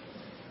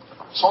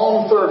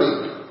 Psalm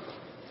 30.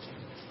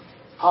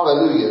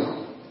 Hallelujah.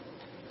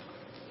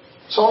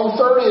 Psalm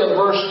 30 and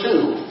verse 2.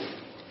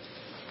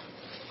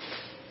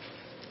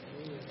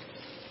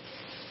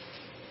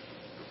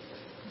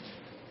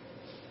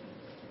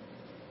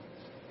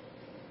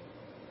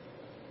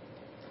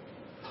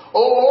 O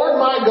Lord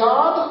my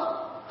God,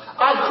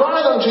 I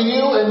cried unto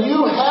you, and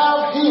you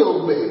have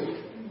healed me.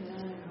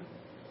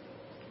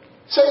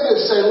 Say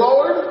this, say,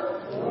 Lord,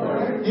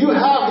 you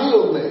have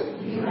healed me.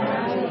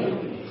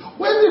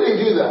 When did He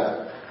do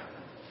that?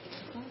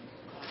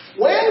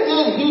 When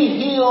did He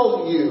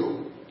heal you?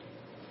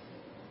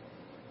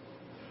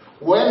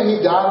 When He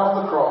died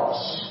on the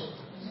cross.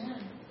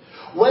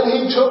 When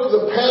He took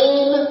the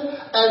pain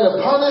and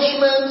the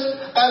punishment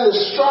and the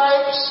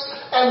stripes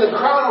and the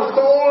crown of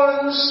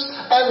thorns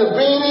and the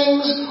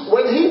beatings,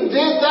 when He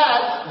did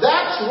that,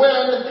 that's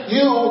when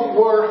you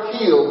were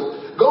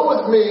healed. Go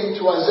with me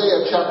to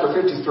Isaiah chapter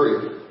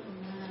 53.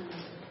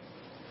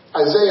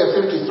 Isaiah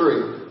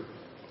 53.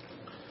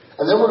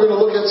 And then we're going to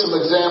look at some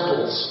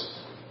examples.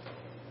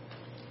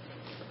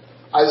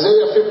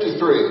 Isaiah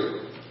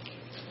 53.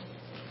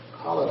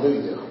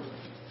 Hallelujah.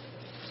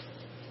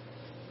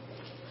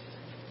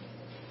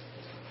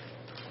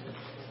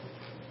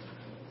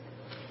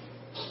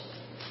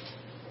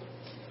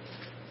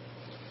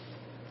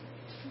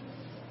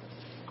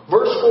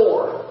 Verse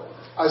 4.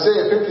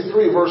 Isaiah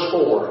 53 verse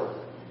 4.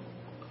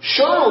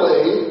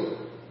 Surely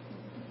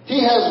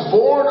He has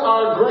borne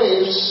our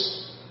griefs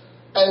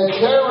and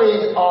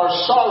carried our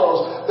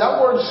sorrows.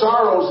 That word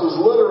sorrows is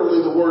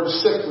literally the word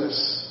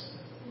sickness.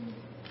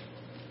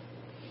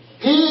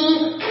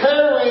 He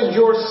carried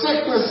your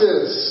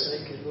sicknesses.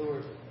 Thank you,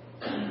 Lord.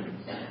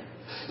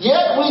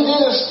 Yet we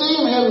did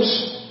esteem Him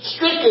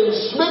stricken,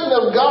 smitten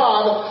of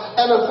God,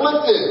 and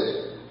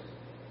afflicted.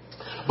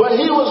 But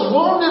He was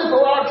wounded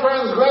for our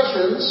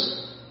transgressions.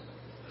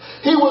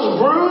 He was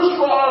bruised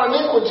for our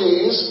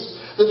iniquities.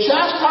 The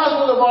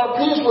chastisement of our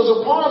peace was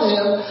upon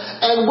Him,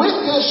 and with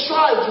His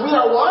stripes we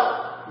are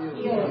what?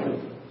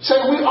 Healed. Say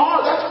we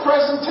are. That's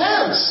present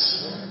tense.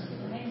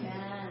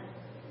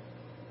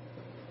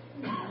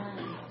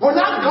 We're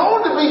not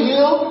going to be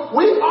healed.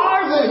 We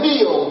are the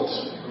healed.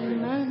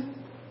 Amen.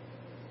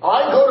 All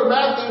right, go to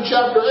Matthew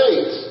chapter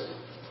 8.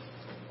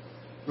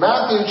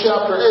 Matthew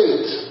chapter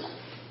 8.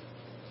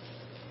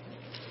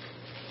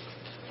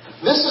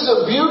 This is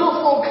a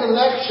beautiful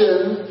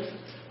connection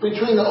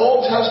between the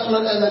Old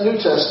Testament and the New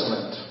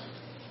Testament.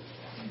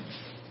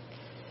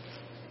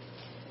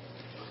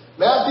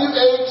 Matthew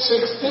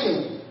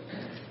 8:16.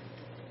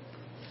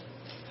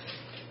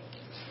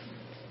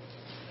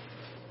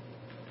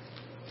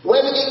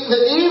 When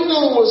the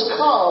evening was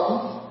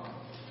come,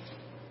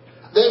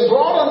 they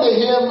brought unto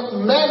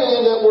Him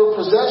many that were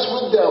possessed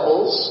with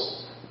devils,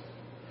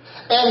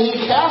 and He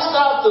cast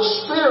out the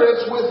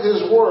spirits with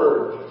His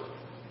word.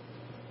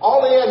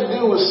 All He had to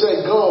do was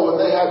say, go, and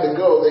they had to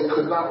go. They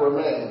could not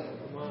remain.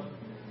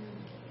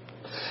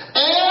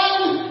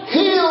 And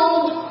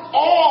healed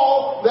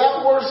all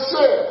that were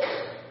sick.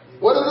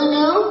 What did He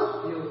do?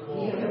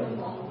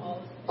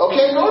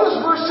 Okay,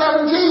 notice verse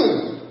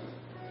 17.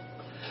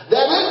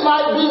 That it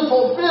might be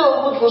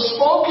fulfilled which was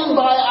spoken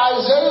by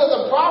Isaiah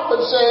the prophet,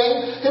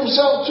 saying,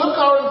 Himself took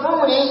our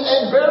infirmities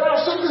and bare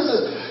our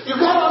sicknesses. You've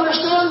got to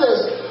understand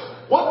this.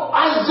 What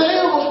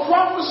Isaiah was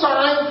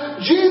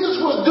prophesying, Jesus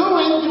was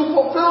doing to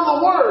fulfill the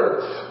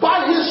word.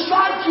 By His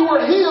stripes you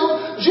were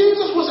healed.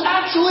 Jesus was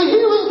actually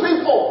healing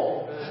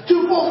people to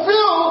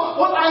fulfill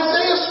what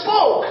Isaiah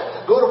spoke.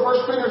 Go to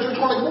 1 Peter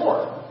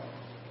 2:24.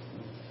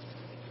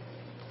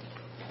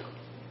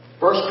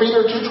 1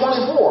 Peter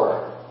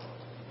 2:24.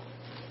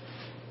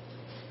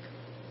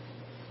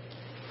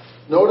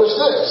 Notice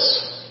this.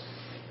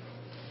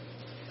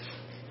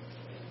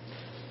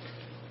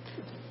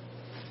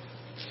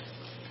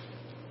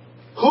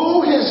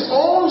 Who his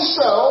own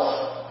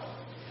self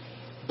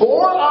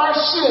bore our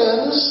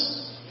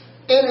sins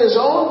in his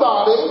own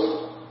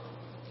body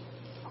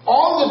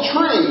on the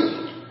tree.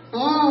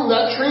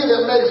 That tree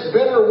that makes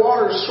bitter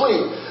water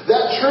sweet.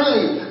 That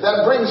tree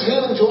that brings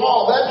healing to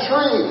all. That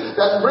tree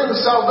that brings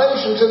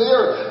salvation to the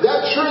earth.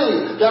 That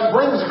tree that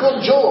brings good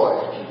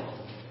joy.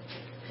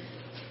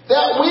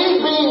 That we,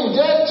 being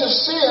dead to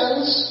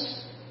sins,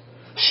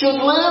 should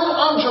live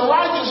unto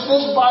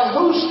righteousness, by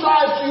whose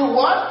stripes you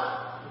what?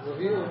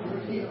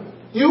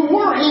 You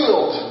were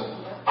healed.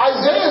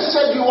 Isaiah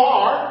said you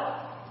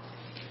are.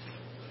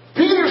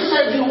 Peter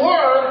said you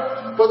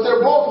were, but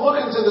they're both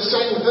looking to the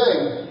same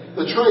thing,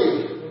 the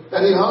tree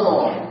that he hung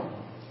on.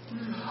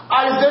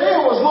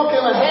 Isaiah was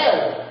looking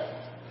ahead.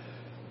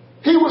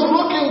 He was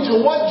looking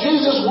to what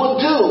Jesus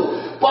would do.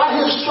 By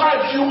his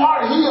stripes you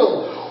are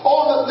healed.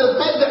 Oh, the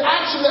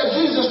action that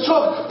Jesus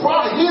took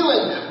brought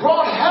healing,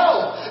 brought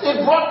health,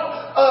 it brought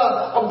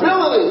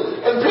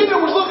ability. And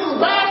Peter was looking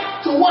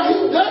back to what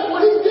he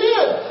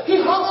did. He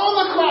hung on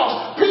the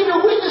cross. Peter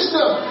witnessed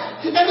him.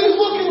 And he's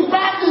looking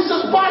back. He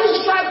says, by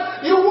his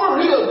stripes you were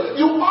healed.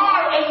 You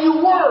are and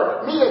you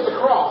were me at the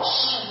cross.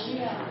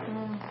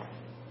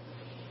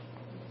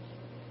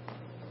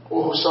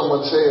 Oh,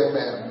 someone say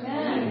amen.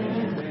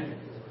 Amen.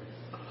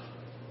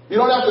 You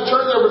don't have to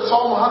turn there, but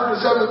Psalm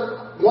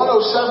 107:20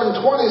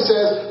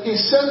 says, he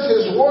sent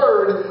his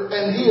word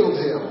and healed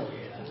him.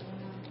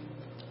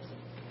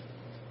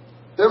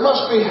 There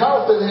must be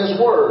health in his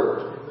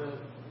word.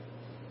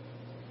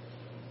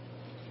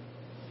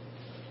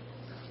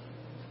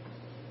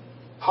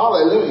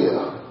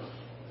 Hallelujah.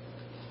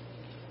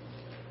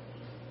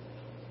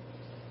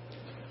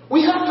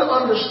 We have to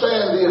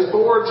understand the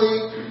authority,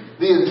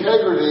 the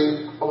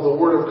integrity of the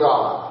Word of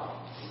God.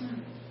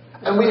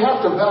 And we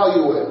have to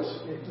value it.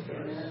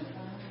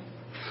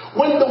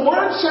 When the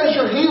Word says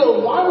you're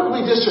healed, why would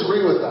we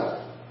disagree with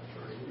that?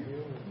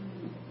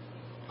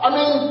 I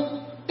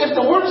mean, if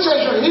the Word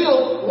says you're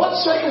healed,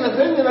 what second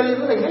opinion are you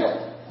going to get?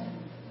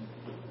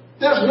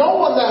 There's no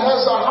one that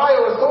has a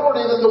higher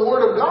authority than the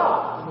Word of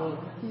God.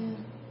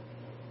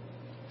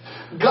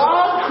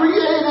 God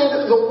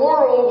created the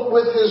world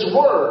with His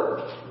Word.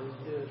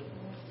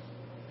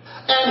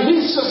 And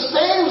He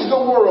sustains the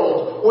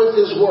world with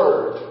His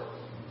Word.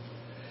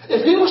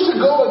 If He was to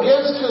go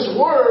against His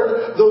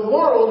Word, the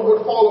world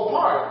would fall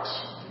apart.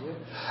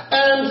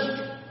 And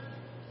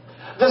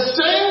the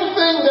same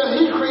thing that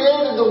He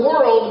created the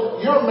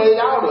world, you're made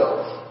out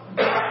of.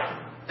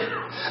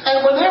 And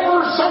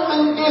whenever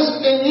something is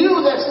in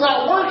you that's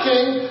not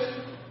working,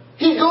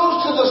 He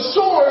goes to the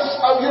source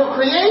of your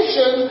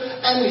creation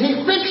and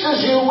He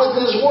fixes you with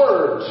His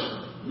Word.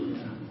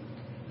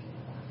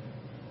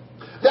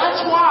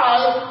 That's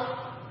why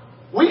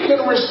we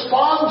can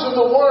respond to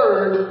the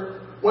Word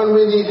when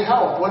we need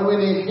help, when we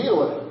need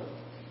healing.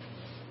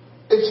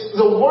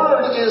 The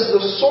Word is the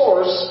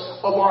source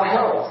of our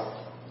health.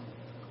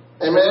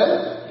 Amen?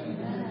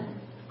 Amen.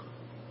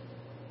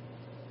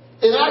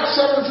 In Acts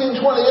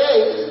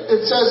 17:28,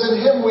 it says, in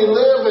Him we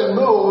live and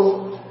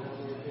move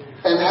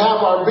and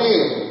have our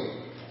being.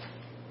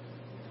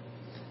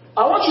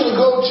 I want you to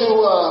go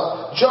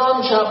to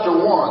John chapter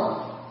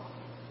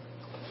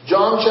 1.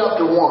 John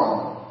chapter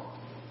 1.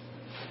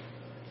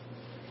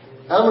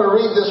 I'm going to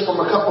read this from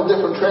a couple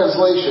different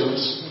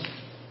translations,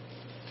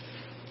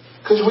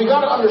 because we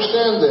got to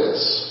understand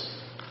this.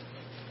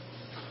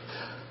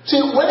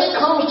 See, when it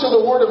comes to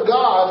the Word of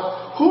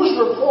God, whose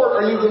report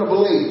are you going to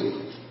believe?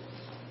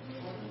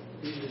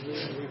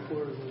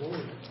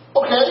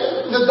 Okay,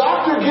 the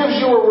doctor gives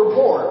you a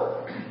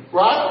report,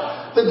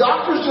 right? The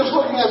doctor's just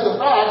looking at the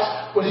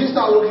facts, but he's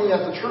not looking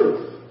at the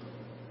truth.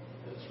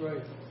 That's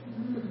right.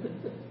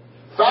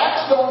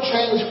 Facts don't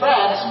change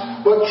facts,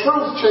 but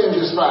truth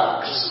changes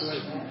facts.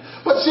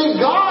 But see,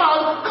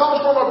 God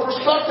comes from a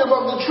perspective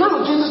of the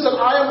truth. Jesus said,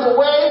 I am the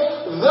way,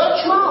 the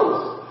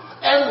truth,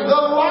 and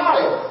the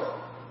life.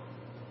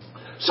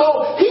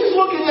 So He's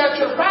looking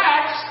at your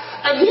facts,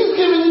 and He's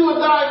giving you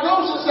a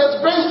diagnosis that's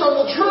based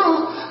on the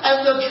truth,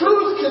 and the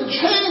truth can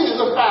change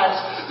the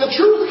facts. The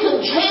truth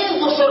can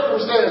change the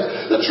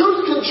circumstance. The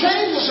truth can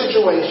change the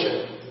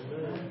situation.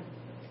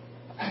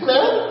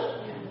 Amen?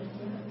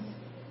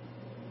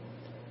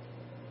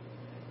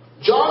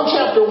 John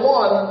chapter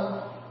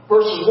 1,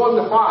 verses 1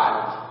 to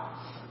 5.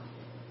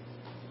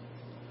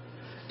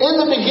 In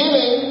the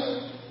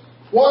beginning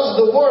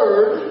was the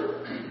Word.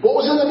 What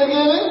was in the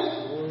beginning?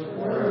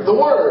 The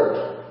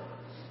Word.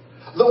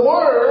 The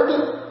Word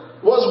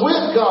was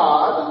with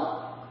God,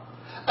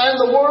 and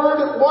the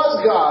Word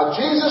was God.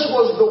 Jesus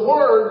was the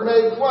Word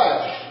made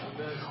flesh.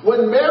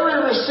 When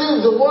Mary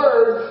received the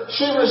Word,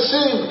 she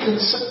received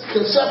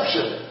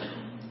conception.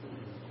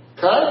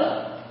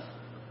 Okay?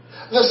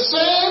 The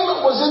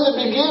same was in the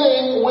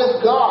beginning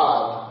with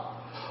God.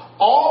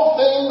 All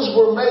things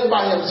were made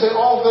by Him. Say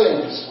all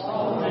things.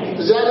 All things.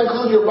 Does that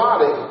include your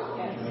body?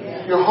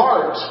 Yes. Your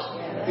heart?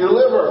 Yes. Your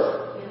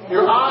liver? Yes.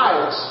 Your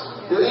eyes?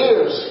 Yes. Your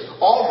ears?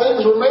 All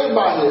things were made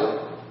by Him.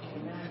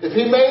 If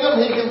He made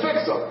them, He can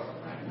fix them.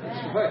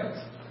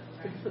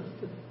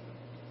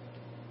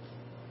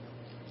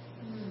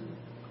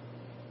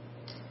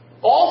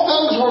 All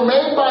things were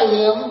made by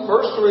Him,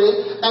 verse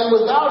 3, and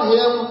without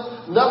Him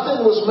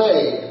nothing was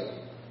made.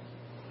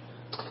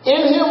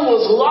 In Him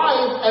was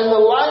life, and the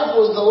life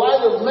was the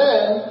light of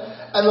men,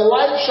 and the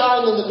light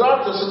shined in the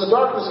darkness, and the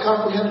darkness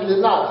comprehended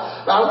it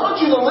not. Now I want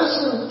you to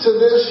listen to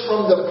this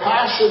from the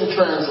Passion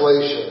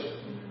Translation.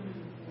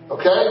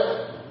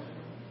 Okay?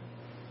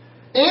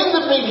 In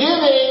the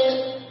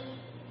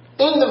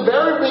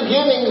very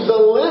beginning,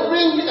 the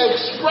living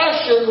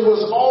expression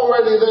was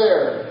already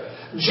there.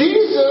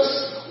 Jesus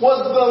was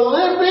the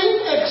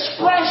living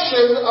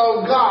expression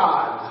of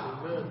God.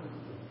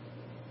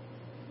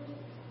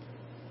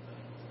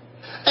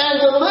 And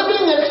the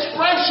living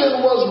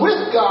expression was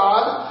with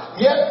God,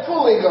 yet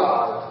fully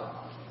God.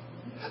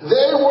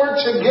 They were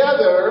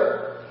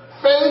together,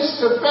 face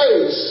to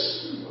face.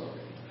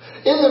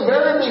 In the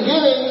very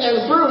beginning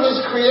and through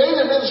His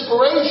creative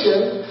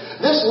inspiration,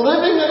 this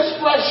living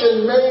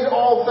expression made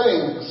all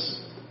things.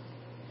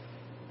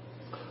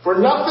 For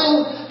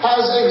nothing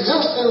has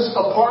existence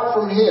apart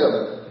from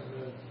Him.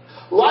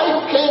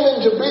 Life came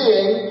into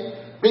being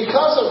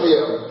because of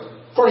Him.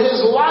 For His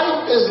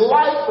life is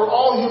light for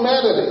all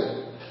humanity.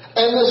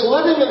 And this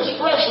living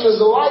expression is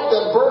the light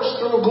that bursts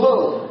through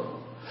gloom.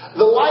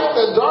 The light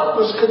that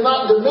darkness could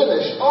not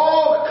diminish.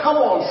 Oh, come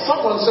on,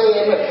 someone say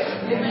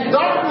amen.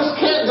 Darkness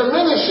can't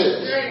diminish it.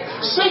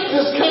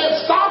 Sickness can't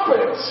stop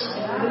it.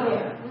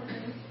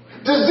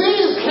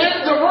 Disease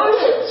can't divert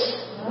it.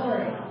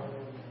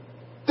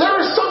 There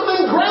is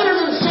something greater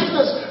than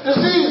sickness,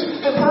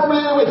 disease,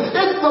 infirmity.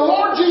 It's the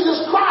Lord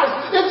Jesus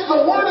Christ. It's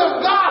the Word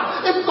of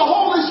God. It's the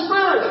Holy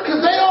Spirit.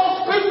 Because they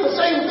all speak the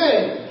same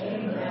thing.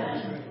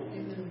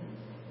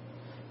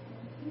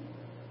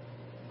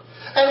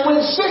 And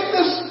when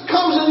sickness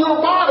comes in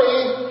your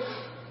body,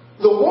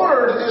 the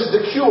Word is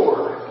the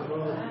cure.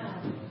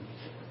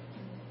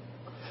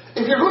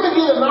 If you're going to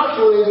get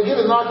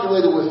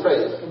inoculated with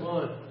faith. Come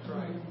on.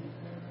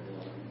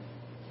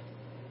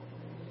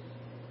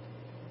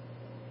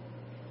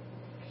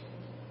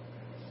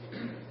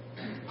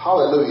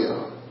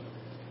 Hallelujah.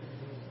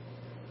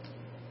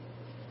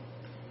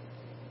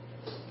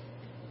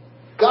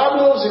 God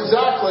knows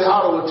exactly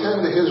how to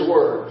attend to His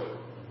Word.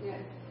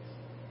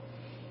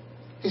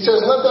 He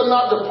says, let them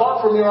not depart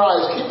from your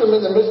eyes. Keep them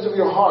in the midst of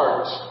your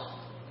heart.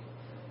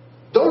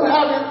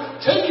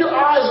 Take your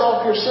eyes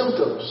off your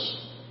symptoms.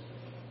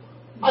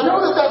 I know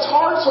that that's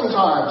hard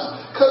sometimes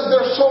because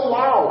they're so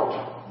loud.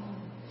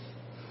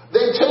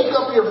 They take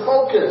up your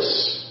focus.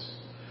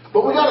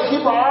 But we got to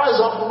keep our eyes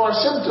off of our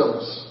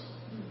symptoms.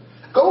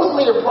 Go with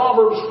me to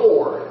Proverbs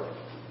 4.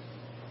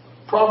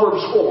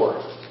 Proverbs 4.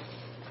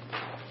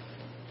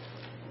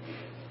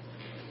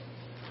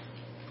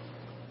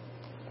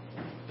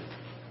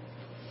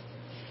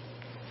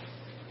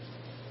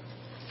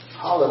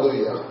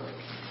 Hallelujah.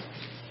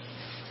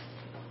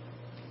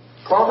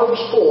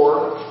 Proverbs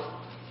 4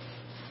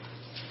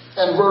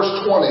 and verse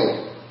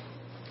 20.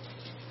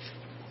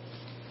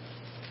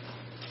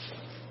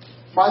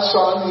 My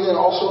son, he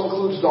also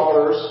includes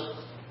daughters.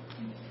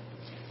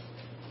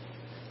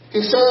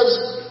 He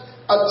says,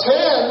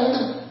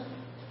 attend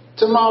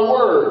to my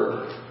word.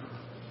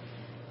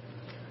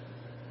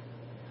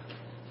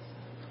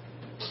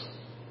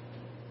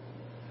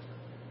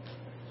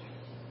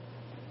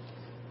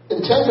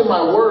 Attend to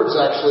my words,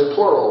 actually,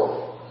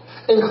 plural.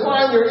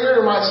 Incline your ear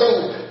to my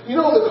saying. You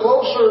know, the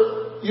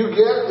closer you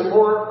get, the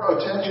more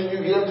attention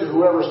you give to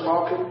whoever's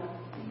talking.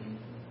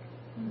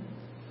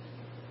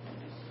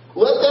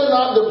 Let them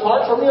not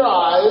depart from your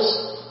eyes.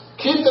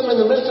 Keep them in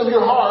the midst of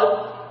your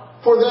heart,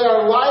 for they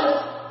are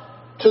life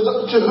to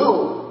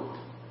who?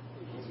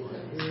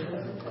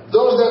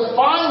 Those that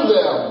find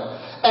them.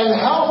 And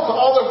health to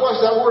all their flesh.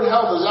 That word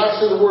health is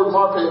actually the word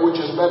marpe, which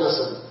is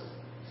medicine.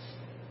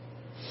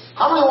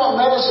 How many want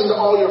medicine to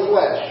all your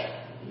flesh?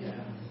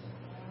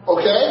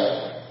 Okay?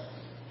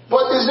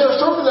 But is there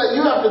something that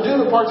you have to do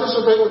to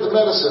participate with the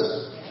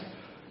medicine?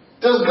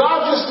 Does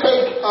God just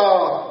take,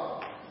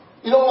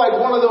 like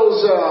one of those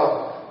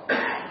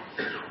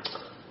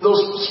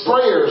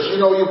sprayers,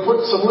 you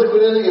put some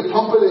liquid in it, you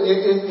pump it,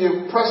 and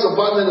you press a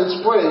button and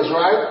it sprays,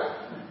 right?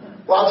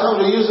 A lot of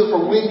times we use it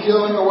for weed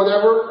killing or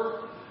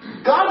whatever.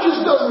 God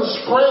just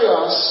doesn't spray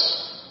us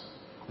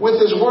with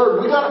His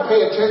Word. We got to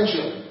pay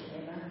attention.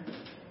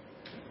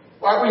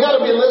 Right? We got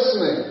to be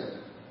listening.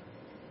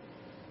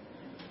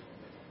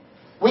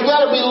 We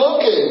got to be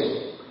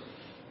looking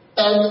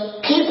and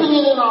keeping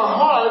it in our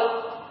heart.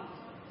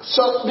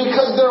 So,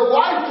 because they're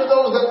life to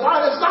those that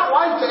find. It's not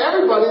life to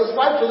everybody. It's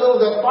life to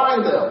those that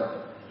find them.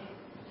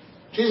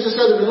 Jesus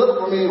said, if you look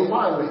for me, you'll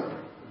find me.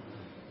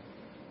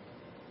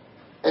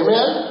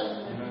 Amen?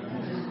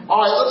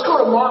 All right, let's go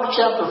to Mark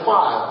chapter 5.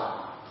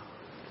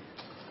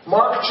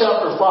 Mark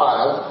chapter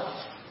 5.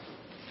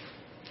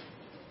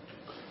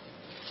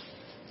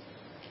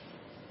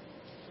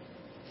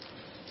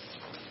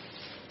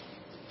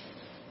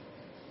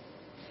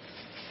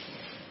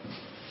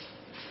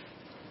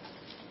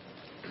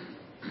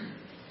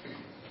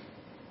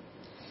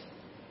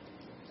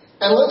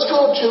 And let's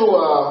go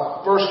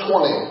to verse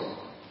 20.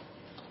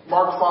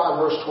 Mark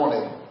 5, verse 20.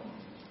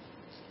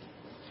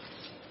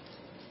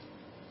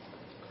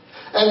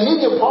 And he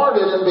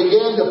departed and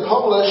began to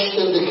publish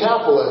in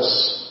Decapolis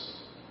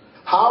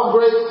how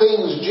great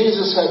things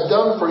Jesus had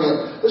done for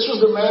him. This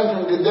was the man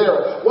from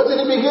Gadara. What did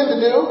he begin to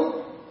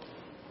do?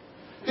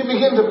 He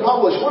began to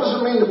publish. What does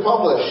it mean to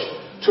publish?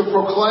 To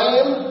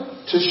proclaim,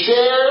 to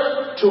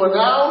share, to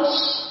announce,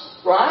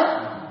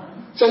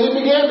 right? So he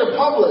began to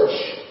publish.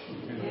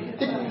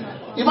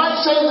 You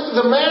might say that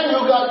the man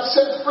who got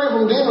set free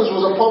from demons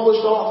was a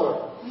published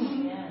author.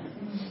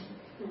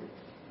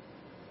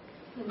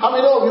 How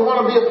many know if you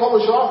want to be a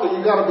published author,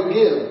 you've got to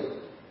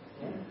begin?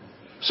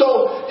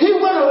 So he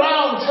went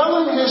around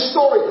telling his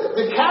story.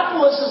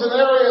 Decapolis is an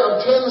area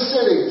of 10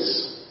 cities.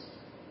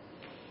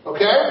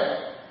 Okay?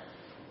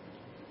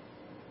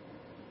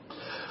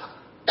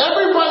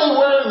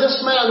 Everybody where this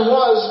man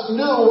was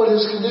knew what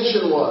his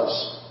condition was.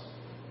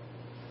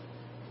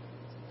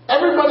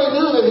 Everybody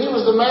knew that he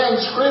was the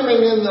man screaming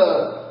in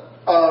the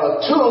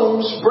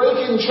tombs,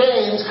 breaking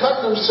chains,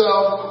 cutting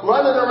himself,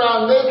 running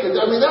around naked.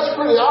 I mean, that's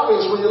pretty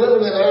obvious when you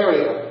live in that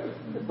area.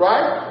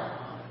 Right?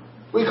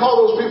 We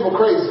call those people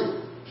crazy.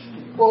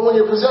 Well, when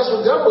you're possessed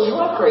with devils, you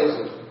are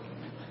crazy.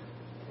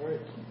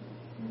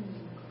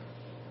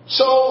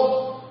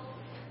 So,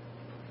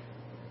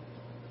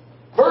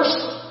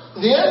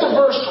 the end of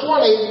verse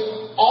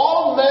 20,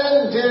 all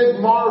men did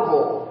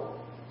marvel.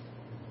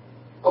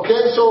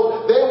 Okay,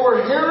 so they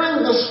were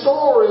hearing the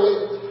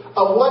story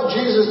of what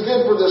Jesus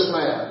did for this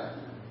man.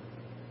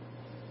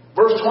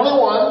 Verse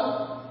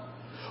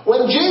 21,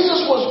 when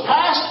Jesus was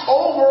passed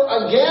over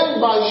again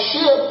by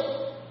ship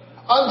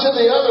unto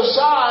the other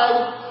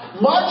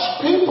side, much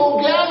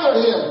people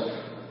gathered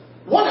him.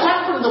 What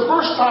happened the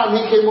first time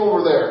he came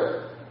over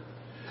there?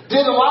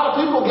 Did a lot of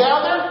people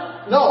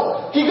gather?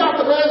 No. He got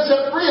the man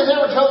set free and they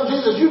were telling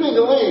Jesus, you need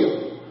to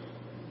leave.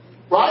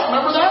 Right?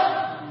 Remember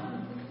that?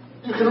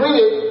 You can read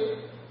it.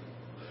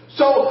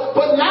 So,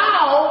 but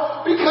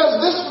now, because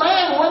this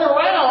man went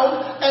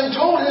around and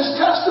told his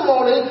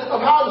testimony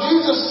of how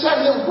Jesus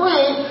set him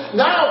free,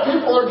 now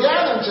people are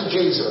gathered to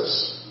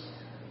Jesus.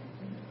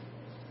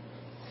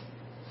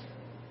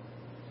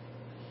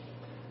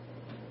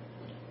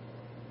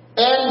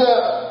 And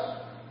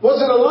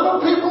was it a little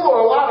people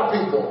or a lot of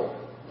people?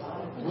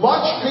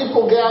 Much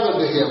people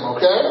gathered to him,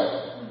 okay?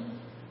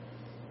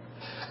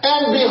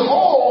 And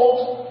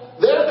behold,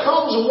 there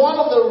comes one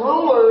of the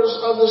rulers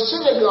of the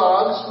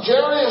synagogues,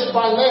 Jairus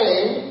by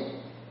name,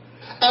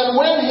 and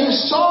when he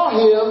saw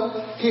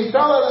him, he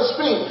fell at his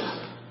feet.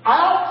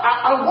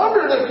 I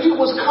wondered if he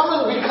was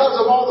coming because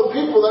of all the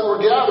people that were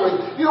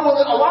gathering. You know,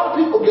 when a lot of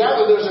people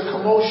gather, there's a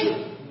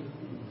commotion.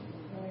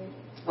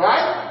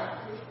 Right?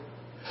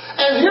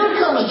 And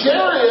here comes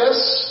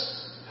Jairus,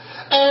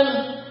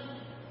 and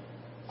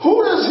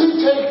who does he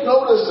take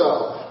notice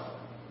of?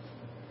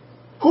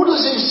 Who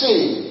does he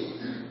see?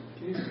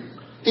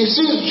 He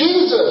sees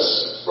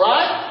Jesus,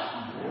 right?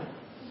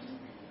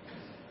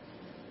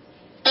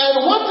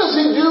 And what does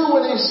he do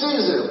when he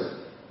sees him?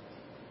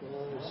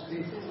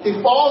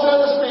 He falls at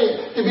his feet.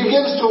 He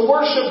begins to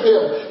worship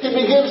him. He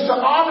begins to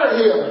honor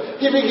him.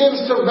 He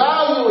begins to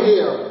value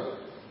him.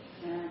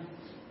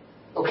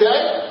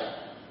 Okay?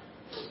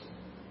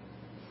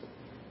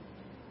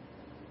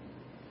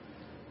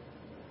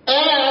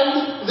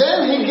 And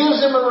then he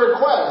gives him a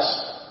request.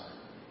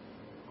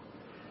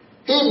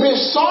 He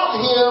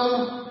besought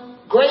him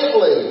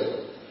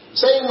greatly,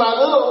 saying, my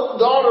little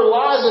daughter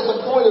lies at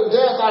the point of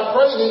death. I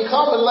pray thee,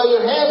 come and lay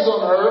your hands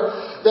on her,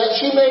 that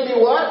she may be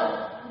what?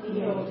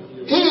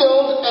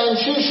 Healed, and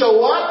she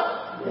shall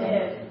what?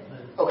 Live.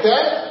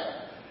 Okay?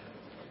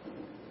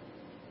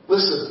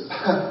 Listen,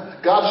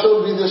 God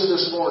showed me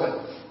this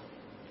morning.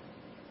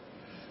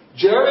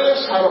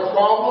 Jairus had a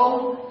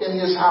problem in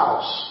his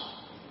house.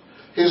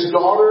 His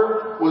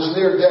daughter was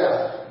near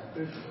death.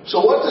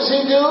 So what does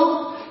he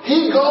do?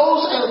 He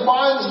goes and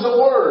finds the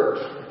Word.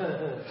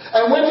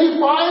 And when he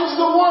finds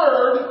the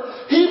Word,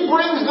 he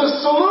brings the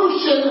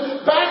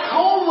solution back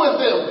home with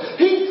him.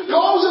 He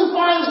goes and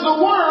finds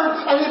the Word,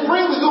 and he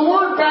brings the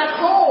Word back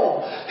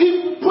home.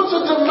 He puts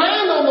a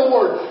demand on the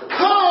Word.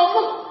 Come,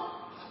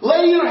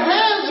 lay your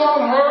hands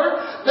on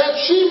her, that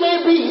she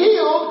may be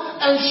healed,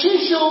 and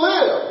she shall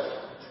live.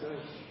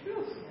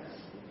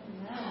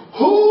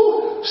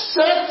 Who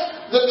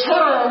set the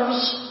terms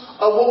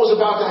of what was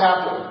about to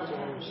happen?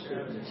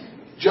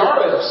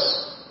 Jairus.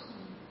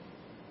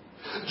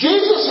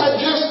 Jesus had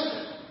just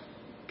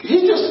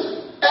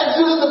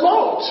exited the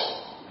boat.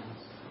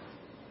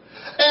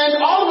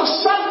 And all of a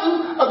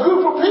sudden, a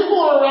group of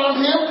people are around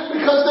him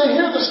because they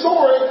hear the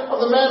story of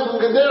the man from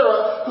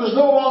Gadara who's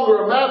no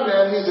longer a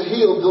madman, he's a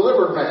healed,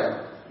 delivered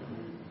man.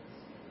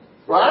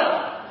 Right?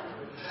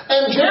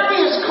 And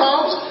Jairus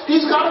comes,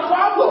 he's got a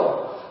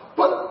problem.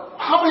 But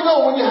how many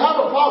know when you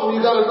have a problem,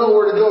 you got to know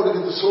where to go to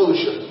get the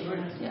solution?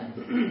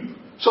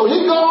 So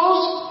he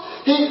goes.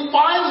 He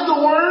finds the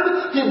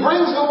Word, he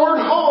brings the Word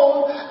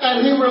home,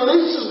 and he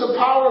releases the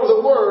power of the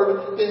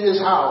Word in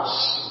his house.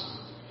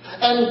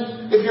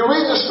 And if you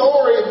read the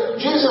story,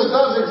 Jesus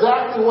does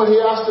exactly what he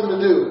asked him to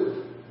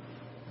do.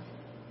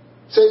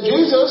 Say,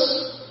 Jesus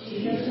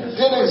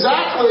did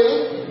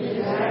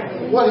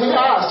exactly what he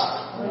asked.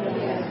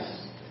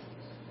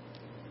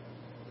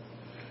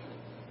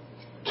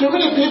 Too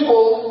many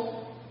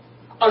people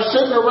are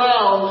sitting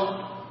around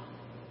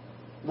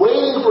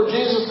waiting for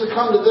Jesus to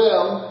come to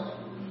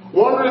them,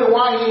 wondering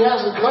why he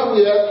hasn't come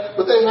yet,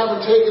 but they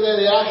haven't taken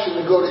any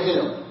action to go to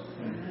him.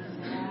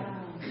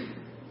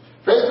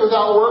 Faith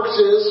without works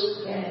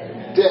is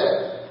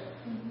dead.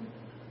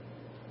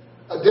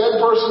 A dead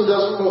person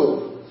doesn't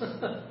move.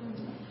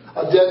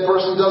 A dead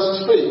person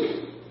doesn't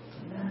speak.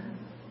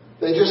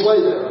 They just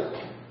lay there.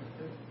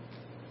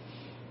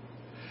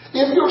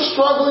 If you're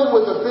struggling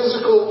with a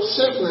physical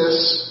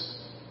sickness,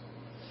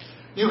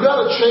 you've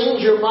got to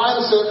change your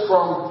mindset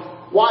from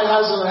why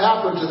hasn't it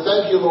happened to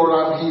thank you, Lord,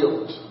 I'm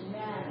healed.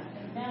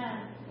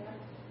 Amen.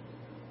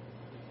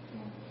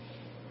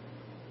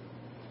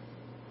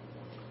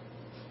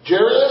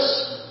 Jairus,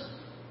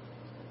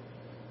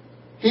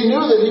 he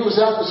knew that he was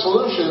at the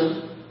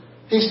solution.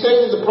 He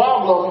stated the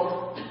problem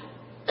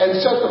and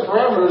set the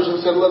parameters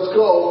and said, let's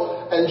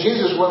go. And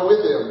Jesus went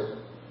with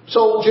him.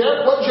 So what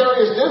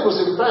Jairus did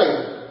was in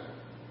faith.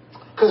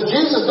 Because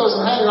Jesus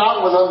doesn't hang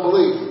out with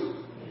unbelief.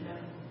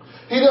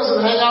 He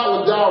doesn't hang out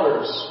with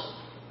doubters.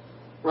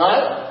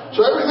 Right?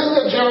 So everything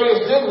that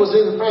Jairus did was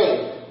in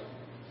faith.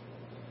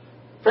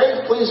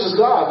 Faith pleases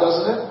God,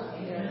 doesn't it?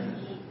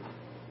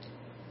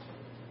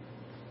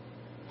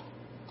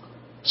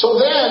 So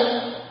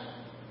then,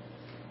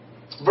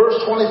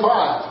 verse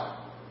 25.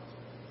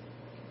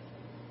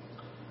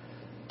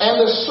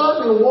 And a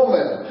certain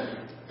woman,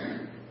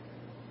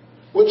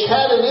 which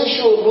had an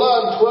issue of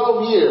blood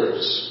 12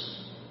 years,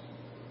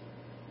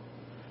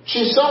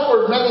 she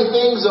suffered many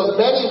things of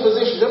many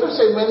physicians. Everybody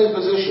say many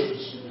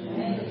physicians.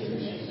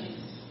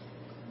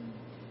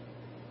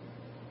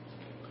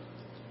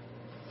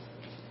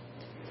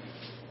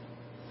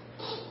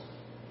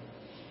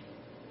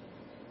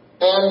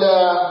 And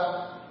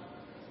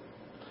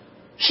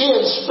she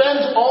had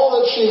spent all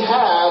that she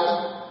had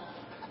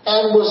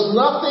and was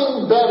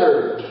nothing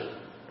bettered.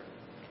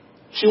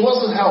 She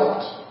wasn't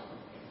helped.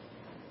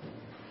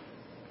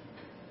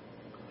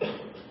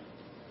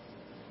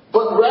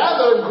 But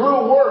rather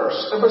grew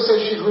worse. Everybody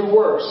say she grew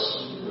worse.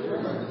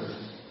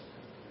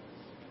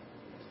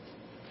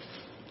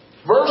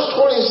 Verse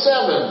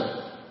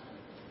 27.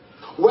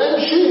 When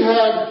she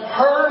had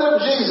heard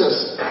of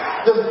Jesus,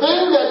 the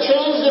thing that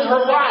changed in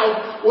her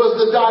life was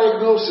the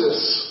diagnosis.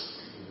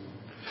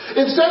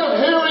 Instead of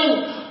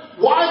hearing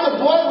why the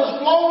blood was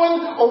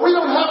flowing, or we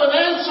don't have an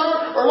answer,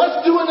 or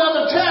let's do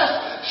another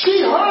test,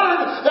 she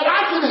heard that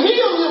I can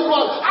heal your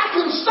blood, I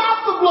can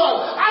stop the blood,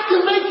 I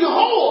can make you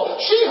whole.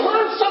 She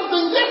heard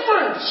something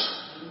different.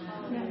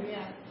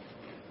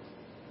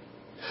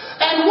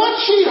 And what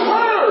she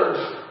heard,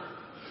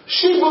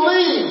 she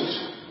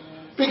believed.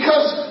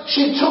 Because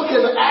she took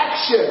an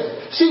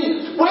action.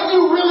 See, when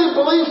you really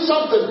believe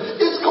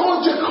something, it's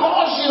going to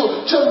cause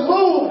you to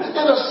move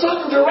in a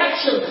certain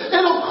direction.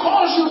 It'll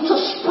cause you to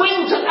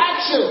spring to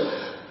action.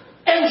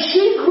 And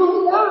she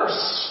grew worse.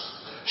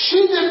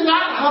 She did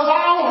not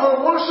allow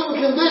her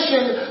worsened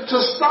condition to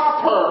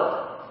stop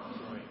her.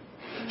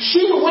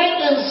 She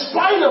went in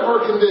spite of her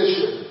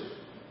condition.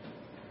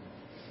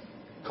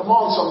 Come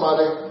on,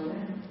 somebody.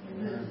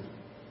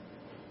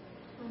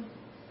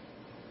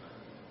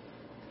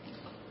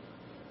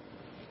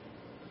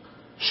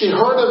 She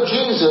heard of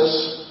Jesus,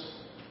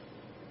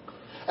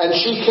 and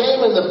she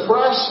came in the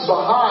press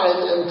behind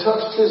and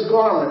touched his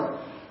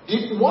garment. Do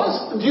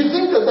you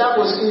think that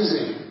was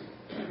easy?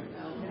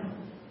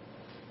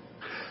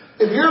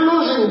 If you're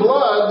losing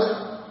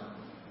blood,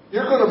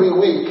 you're going to be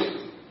weak.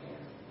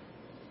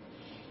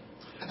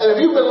 And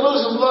if you've been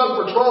losing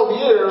blood for 12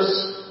 years,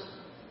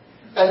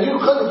 and you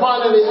couldn't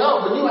find any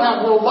help, and you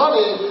have no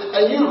money,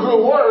 and you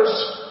grew worse,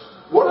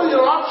 what are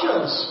your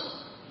options?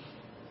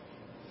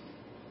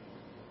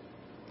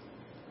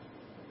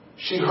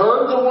 She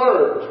heard the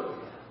word.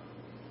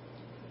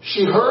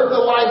 She heard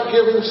the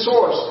life-giving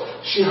source.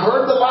 She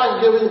heard the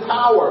life-giving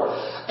power.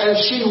 And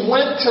she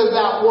went to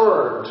that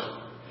word.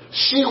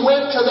 She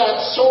went to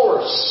that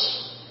source.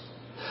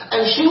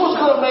 And she was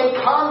going to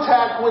make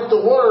contact with the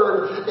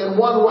word in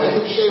one way,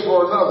 shape,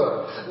 or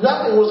another.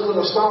 Nothing was going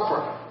to stop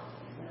her.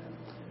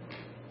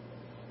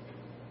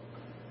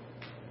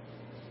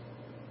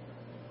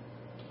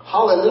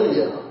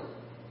 Hallelujah.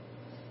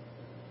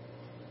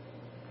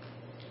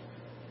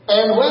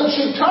 And when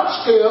she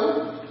touched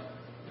him,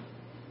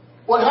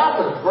 what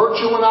happened?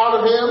 Virtue went out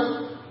of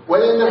him,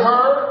 went into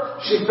her.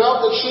 She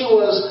felt that she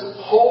was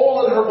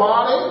whole in her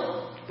body,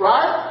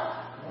 right?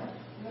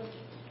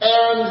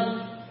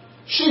 And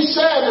she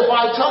said, if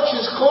I touch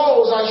his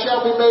clothes, I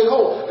shall be made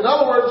whole. In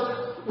other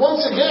words,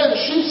 once again,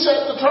 she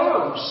set the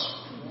terms.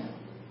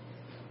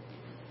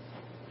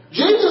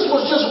 Jesus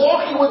was just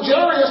walking with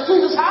Jairus to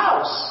his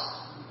house.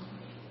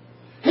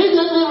 He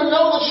didn't even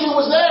know that she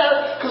was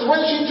there, because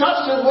when she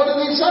touched him, what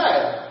did he say?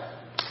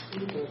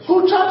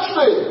 Who touched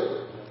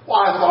me?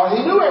 Well, I thought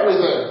he knew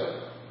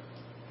everything.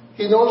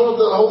 He knows what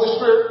the Holy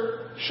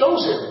Spirit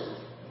shows him.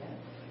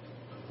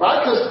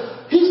 Right? Because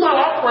he's not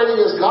operating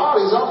as God.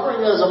 He's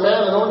operating as a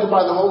man anointed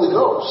by the Holy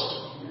Ghost.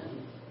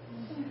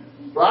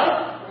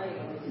 Right?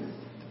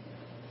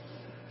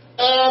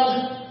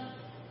 And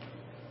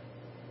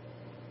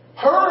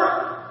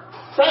her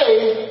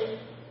faith,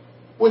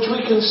 which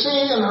we can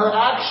see in her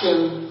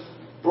action,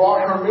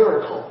 brought her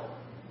miracle.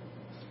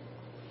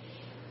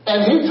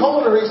 And he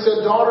told her, he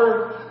said,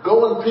 daughter,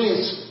 go in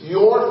peace.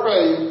 Your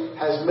faith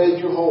has made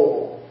you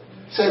whole.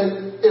 He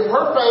said, if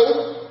her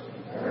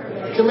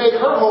faith can make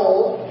her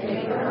whole,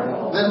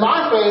 then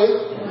my faith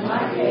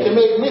can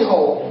make me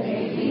whole.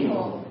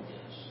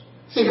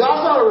 See,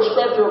 God's not a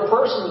respecter of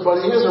persons,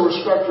 but He is a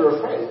respecter of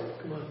faith.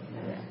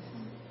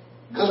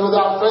 Because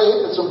without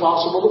faith, it's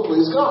impossible to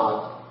please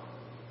God.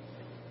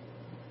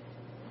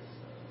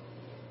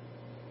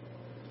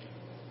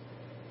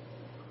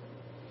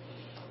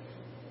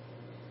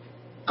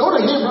 Go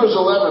to Hebrews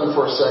 11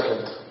 for a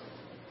second.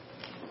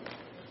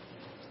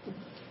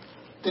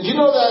 Did you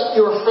know that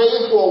your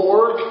faith will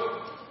work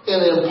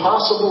in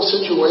impossible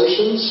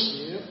situations?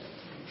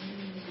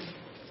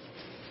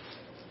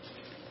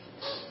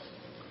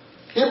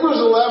 Hebrews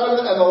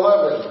 11 and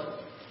 11.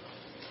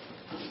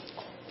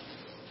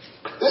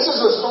 This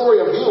is a story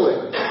of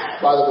healing,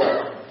 by the way.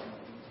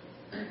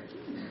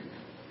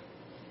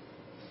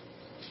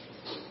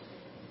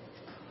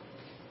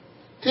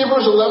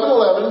 Hebrews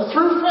 11:11.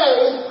 Through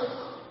faith,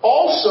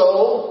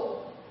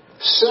 also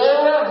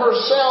Sarah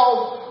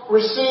herself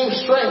received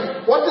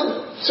strength. What did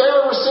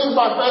Sarah receive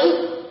by faith?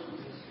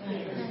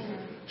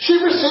 She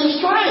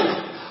received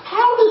strength.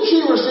 How did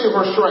she receive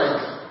her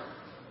strength?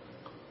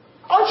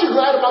 Aren't you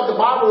glad about the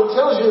Bible? It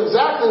tells you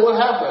exactly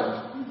what happened.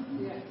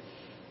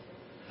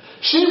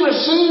 She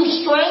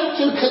received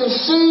strength to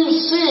conceive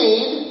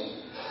seed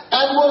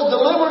and was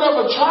delivered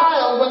of a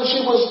child when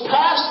she was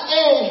past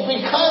age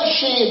because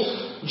she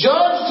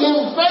judged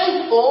him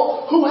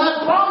faithful who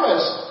had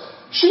promised.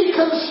 She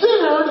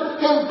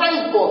considered him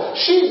faithful.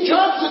 She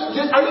judged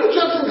it. Are you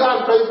judging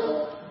God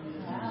faithful?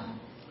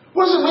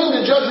 What does it mean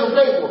to judge him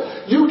faithful?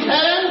 You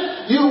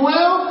can, you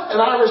will,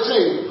 and I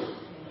receive.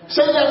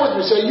 Say that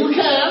with me. Say, you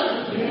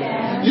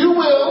can, you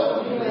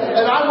will,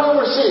 and I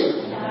will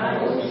receive.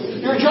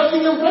 You're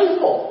judging him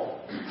faithful.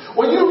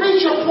 When you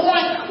reach a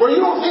point where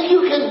you don't think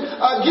you can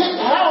get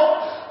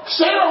help,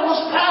 Sarah was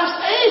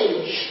past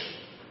age.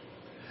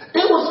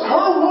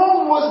 Her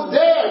womb was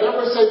dead.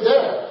 Everybody say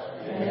dead.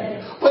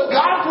 But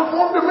God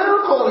performed a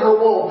miracle in her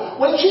womb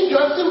when she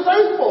judged him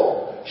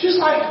faithful. She's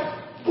like,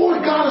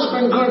 boy, God has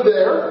been good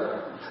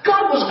there.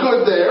 God was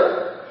good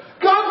there.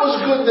 God was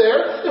good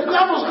there. If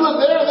God was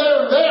good there,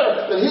 and there,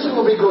 then He's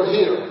going to be good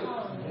here.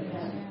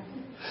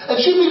 And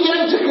she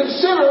began to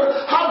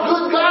consider how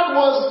good God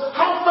was,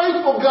 how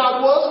faithful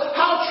God was,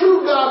 how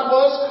true God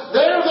was,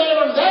 there,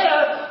 and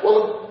there.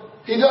 Well,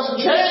 He doesn't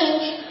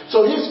change,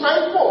 so He's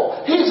faithful.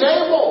 He's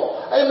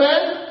able.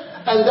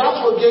 Amen? And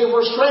that's what gave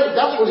her strength.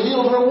 That's what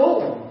healed her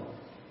womb.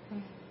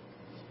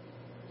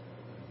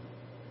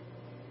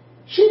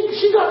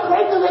 She got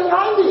pregnant at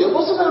 90. It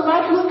wasn't an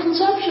immaculate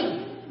conception.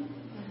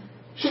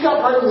 She got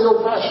pregnant the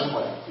old-fashioned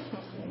way.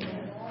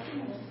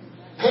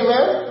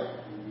 Amen?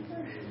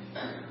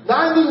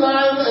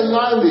 99 and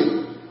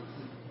 90.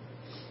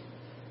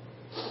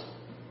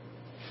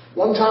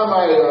 One time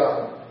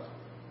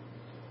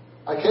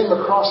I came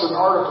across an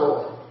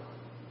article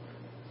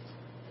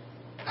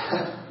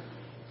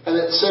and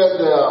it said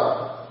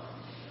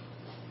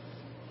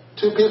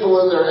two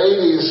people in their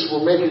 80s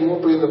were making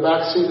whoopee in the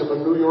back seat of a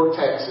New York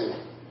taxi.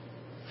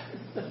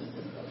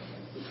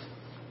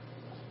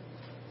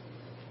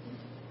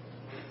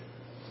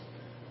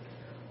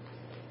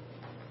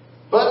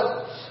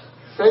 But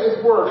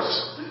faith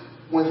works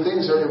when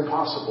things are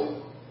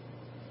impossible.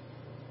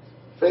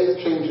 Faith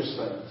changes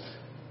things.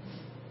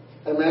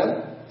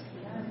 Amen?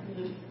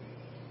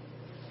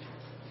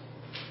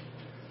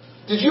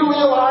 Did you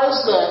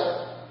realize that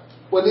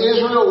when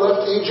Israel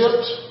left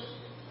Egypt,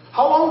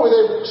 how long were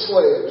they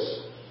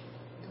slaves?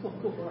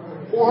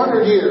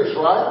 400 years,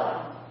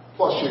 right?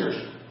 Plus years.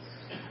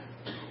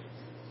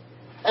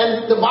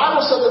 And the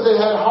Bible said that they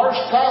had harsh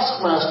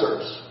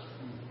taskmasters.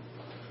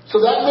 So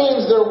that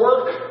means their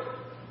work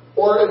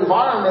or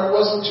environment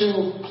wasn't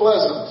too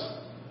pleasant.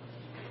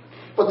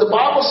 But the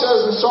Bible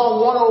says in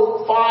Psalm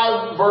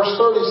 105 verse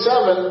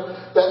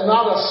 37 that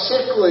not a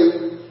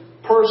sickly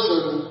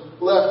person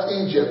left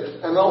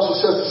Egypt. And it also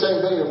says the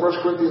same thing in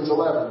 1 Corinthians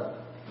 11.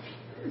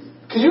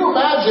 Can you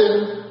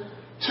imagine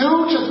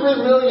 2 to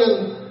 3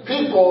 million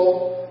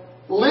people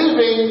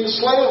leaving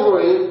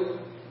slavery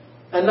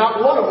and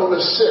not one of them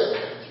is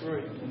sick?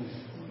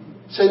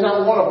 Say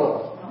not one of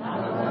them.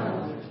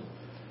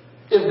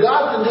 If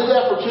God can do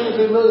that for 2 to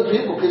 3 million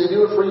people, can He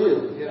do it for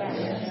you?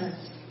 Yes.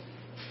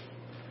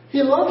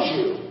 He loves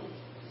you.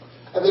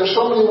 And there's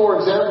so many more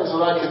examples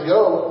that I could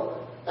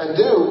go and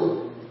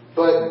do,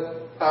 but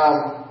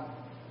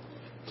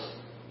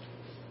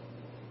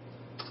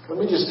let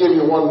me just give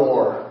you one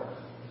more.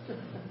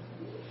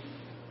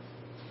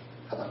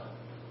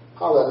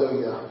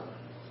 Hallelujah.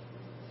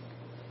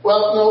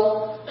 Well,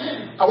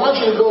 no, I want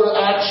you to go to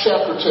Acts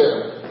chapter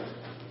 10.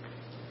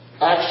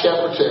 Acts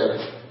chapter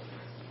 10.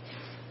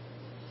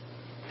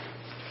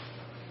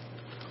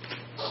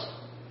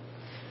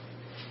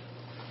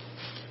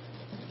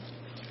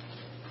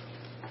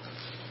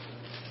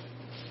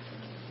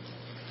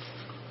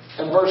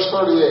 And verse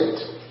 38.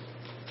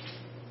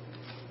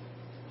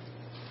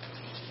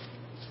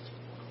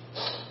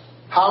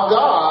 How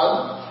God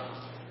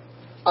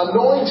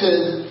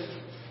anointed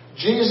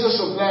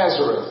Jesus of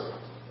Nazareth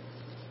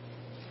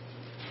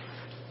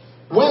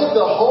with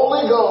the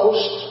Holy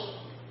Ghost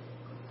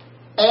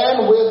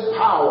and with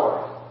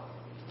power,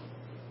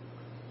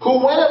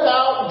 who went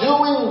about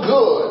doing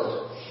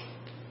good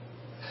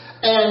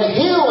and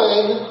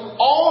healing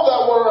all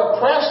that were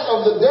oppressed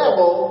of the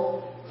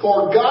devil,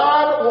 for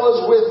God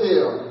was with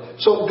him.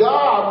 So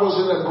God was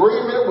in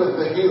agreement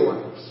with the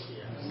healings.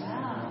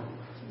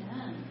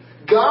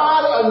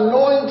 God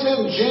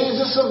anointed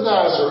Jesus of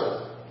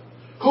Nazareth,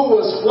 who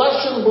was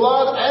flesh and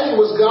blood, and he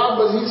was God,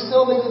 but he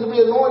still needed to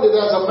be anointed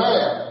as a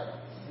man.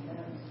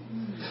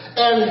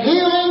 And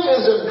healing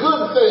is a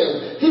good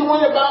thing. He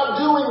went about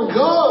doing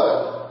good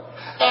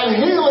and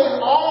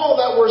healing all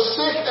that were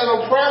sick and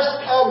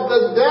oppressed of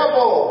the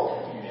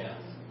devil.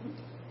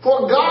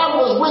 For God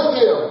was with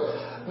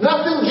him.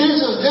 Nothing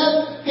Jesus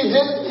did,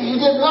 he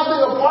did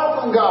nothing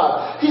apart from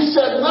God. He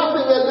said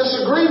nothing that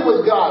disagreed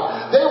with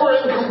God. They were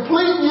in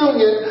complete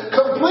union,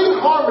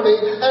 complete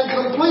harmony, and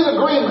complete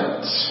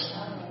agreement.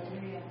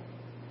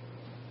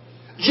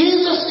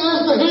 Jesus is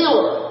the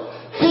healer.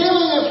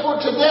 Healing is for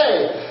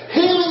today.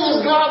 Healing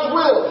is God's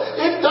will.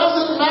 It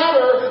doesn't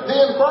matter the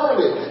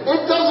infirmity.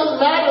 It doesn't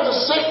matter the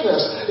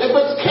sickness. If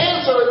it's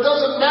cancer, it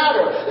doesn't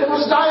matter. If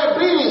it's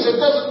diabetes,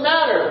 it doesn't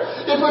matter.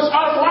 If it's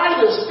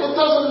arthritis, it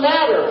doesn't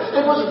matter.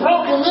 If it's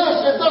brokenness,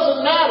 it doesn't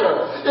matter.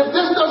 If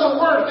this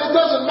doesn't work, it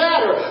doesn't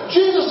matter.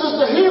 Jesus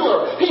is the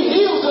healer. He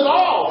heals it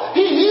all.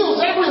 He heals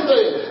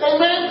everything.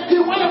 Amen.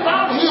 He went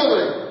about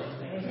healing.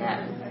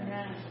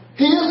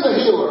 He is the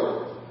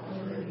healer.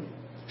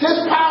 His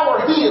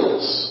power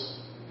heals.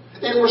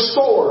 It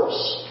restores.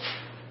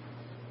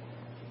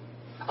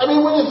 I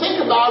mean, when you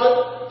think about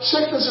it,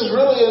 sickness is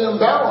really an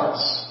imbalance.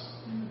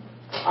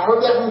 I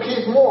heard that from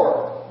Keith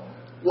Moore.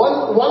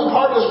 One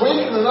part is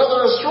weak and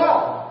another is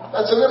strong.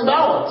 That's an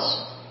imbalance.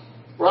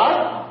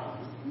 Right?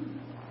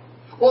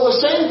 Well, the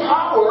same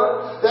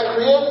power that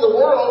created the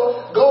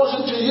world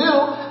goes into you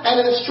and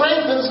it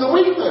strengthens the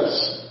weakness.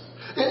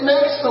 It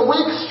makes the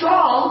weak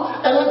strong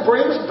and it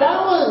brings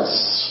balance.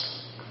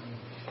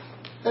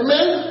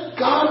 Amen?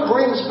 God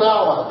brings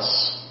balance.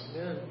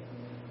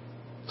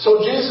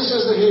 So Jesus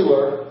is the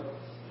healer.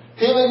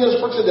 Healing is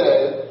for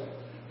today.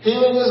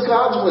 Healing is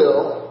God's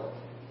will.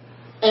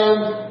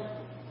 And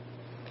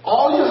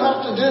all you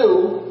have to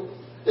do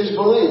is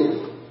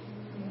believe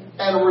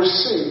and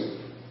receive.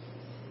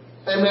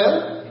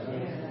 Amen?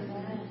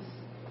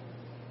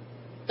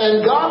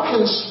 And God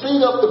can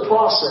speed up the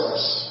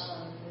process.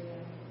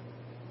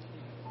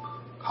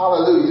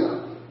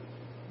 Hallelujah.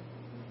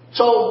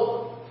 So,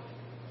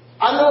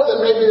 I know that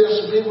maybe there's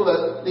some people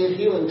that need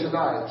healing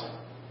tonight.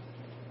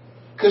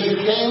 Because you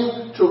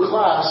came to a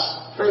class,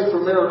 Faith for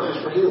Miracles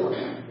for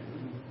Healing.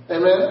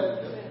 Amen?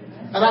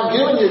 And I've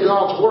given you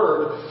God's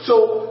Word.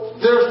 So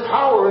there's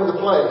power in the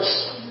place.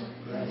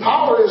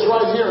 Power is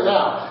right here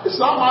now.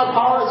 It's not my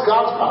power, it's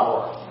God's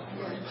power.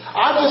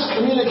 I just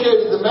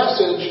communicated the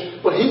message,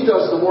 but He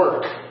does the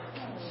work.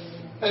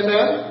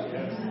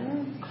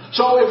 Amen?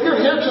 So if you're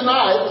here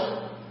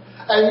tonight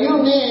and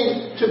you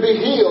need to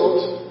be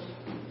healed,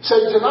 say,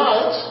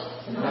 tonight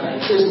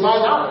is my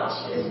night.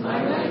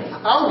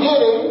 I'm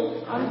getting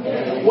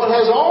what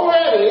has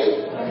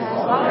already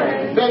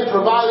been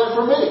provided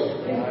for me.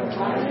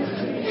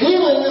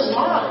 Healing is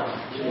mine.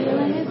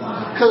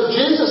 Because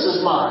Jesus is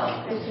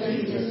mine.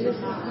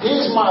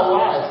 He's my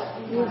life.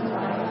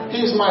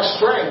 He's my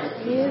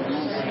strength.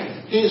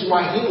 He's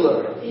my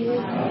healer.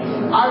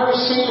 I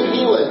receive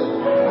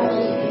healing.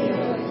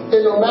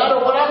 And no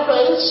matter what I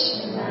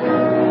face,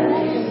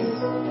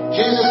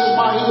 Jesus is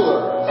my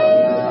healer.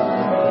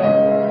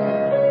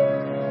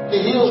 He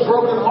heals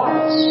broken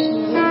hearts.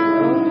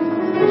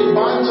 He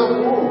binds up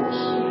wounds.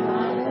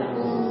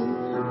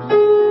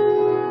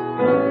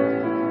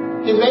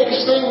 He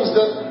makes things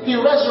that He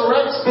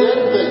resurrects dead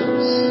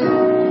things.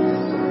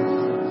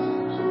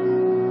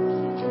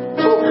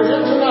 So if you're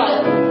here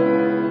tonight,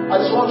 I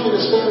just want you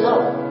to stand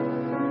up.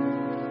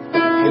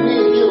 You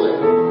need healing.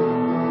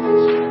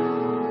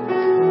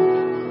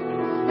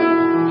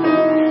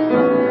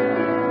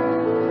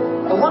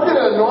 And we're going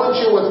to anoint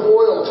you with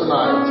oil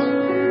tonight.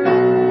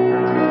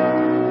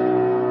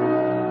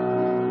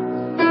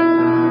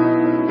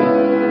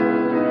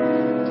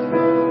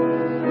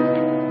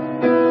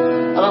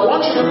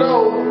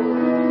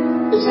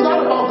 It's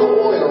not about the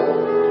oil.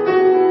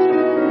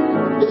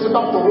 It's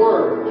about the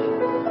Word.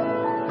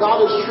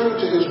 God is true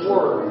to His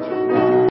Word.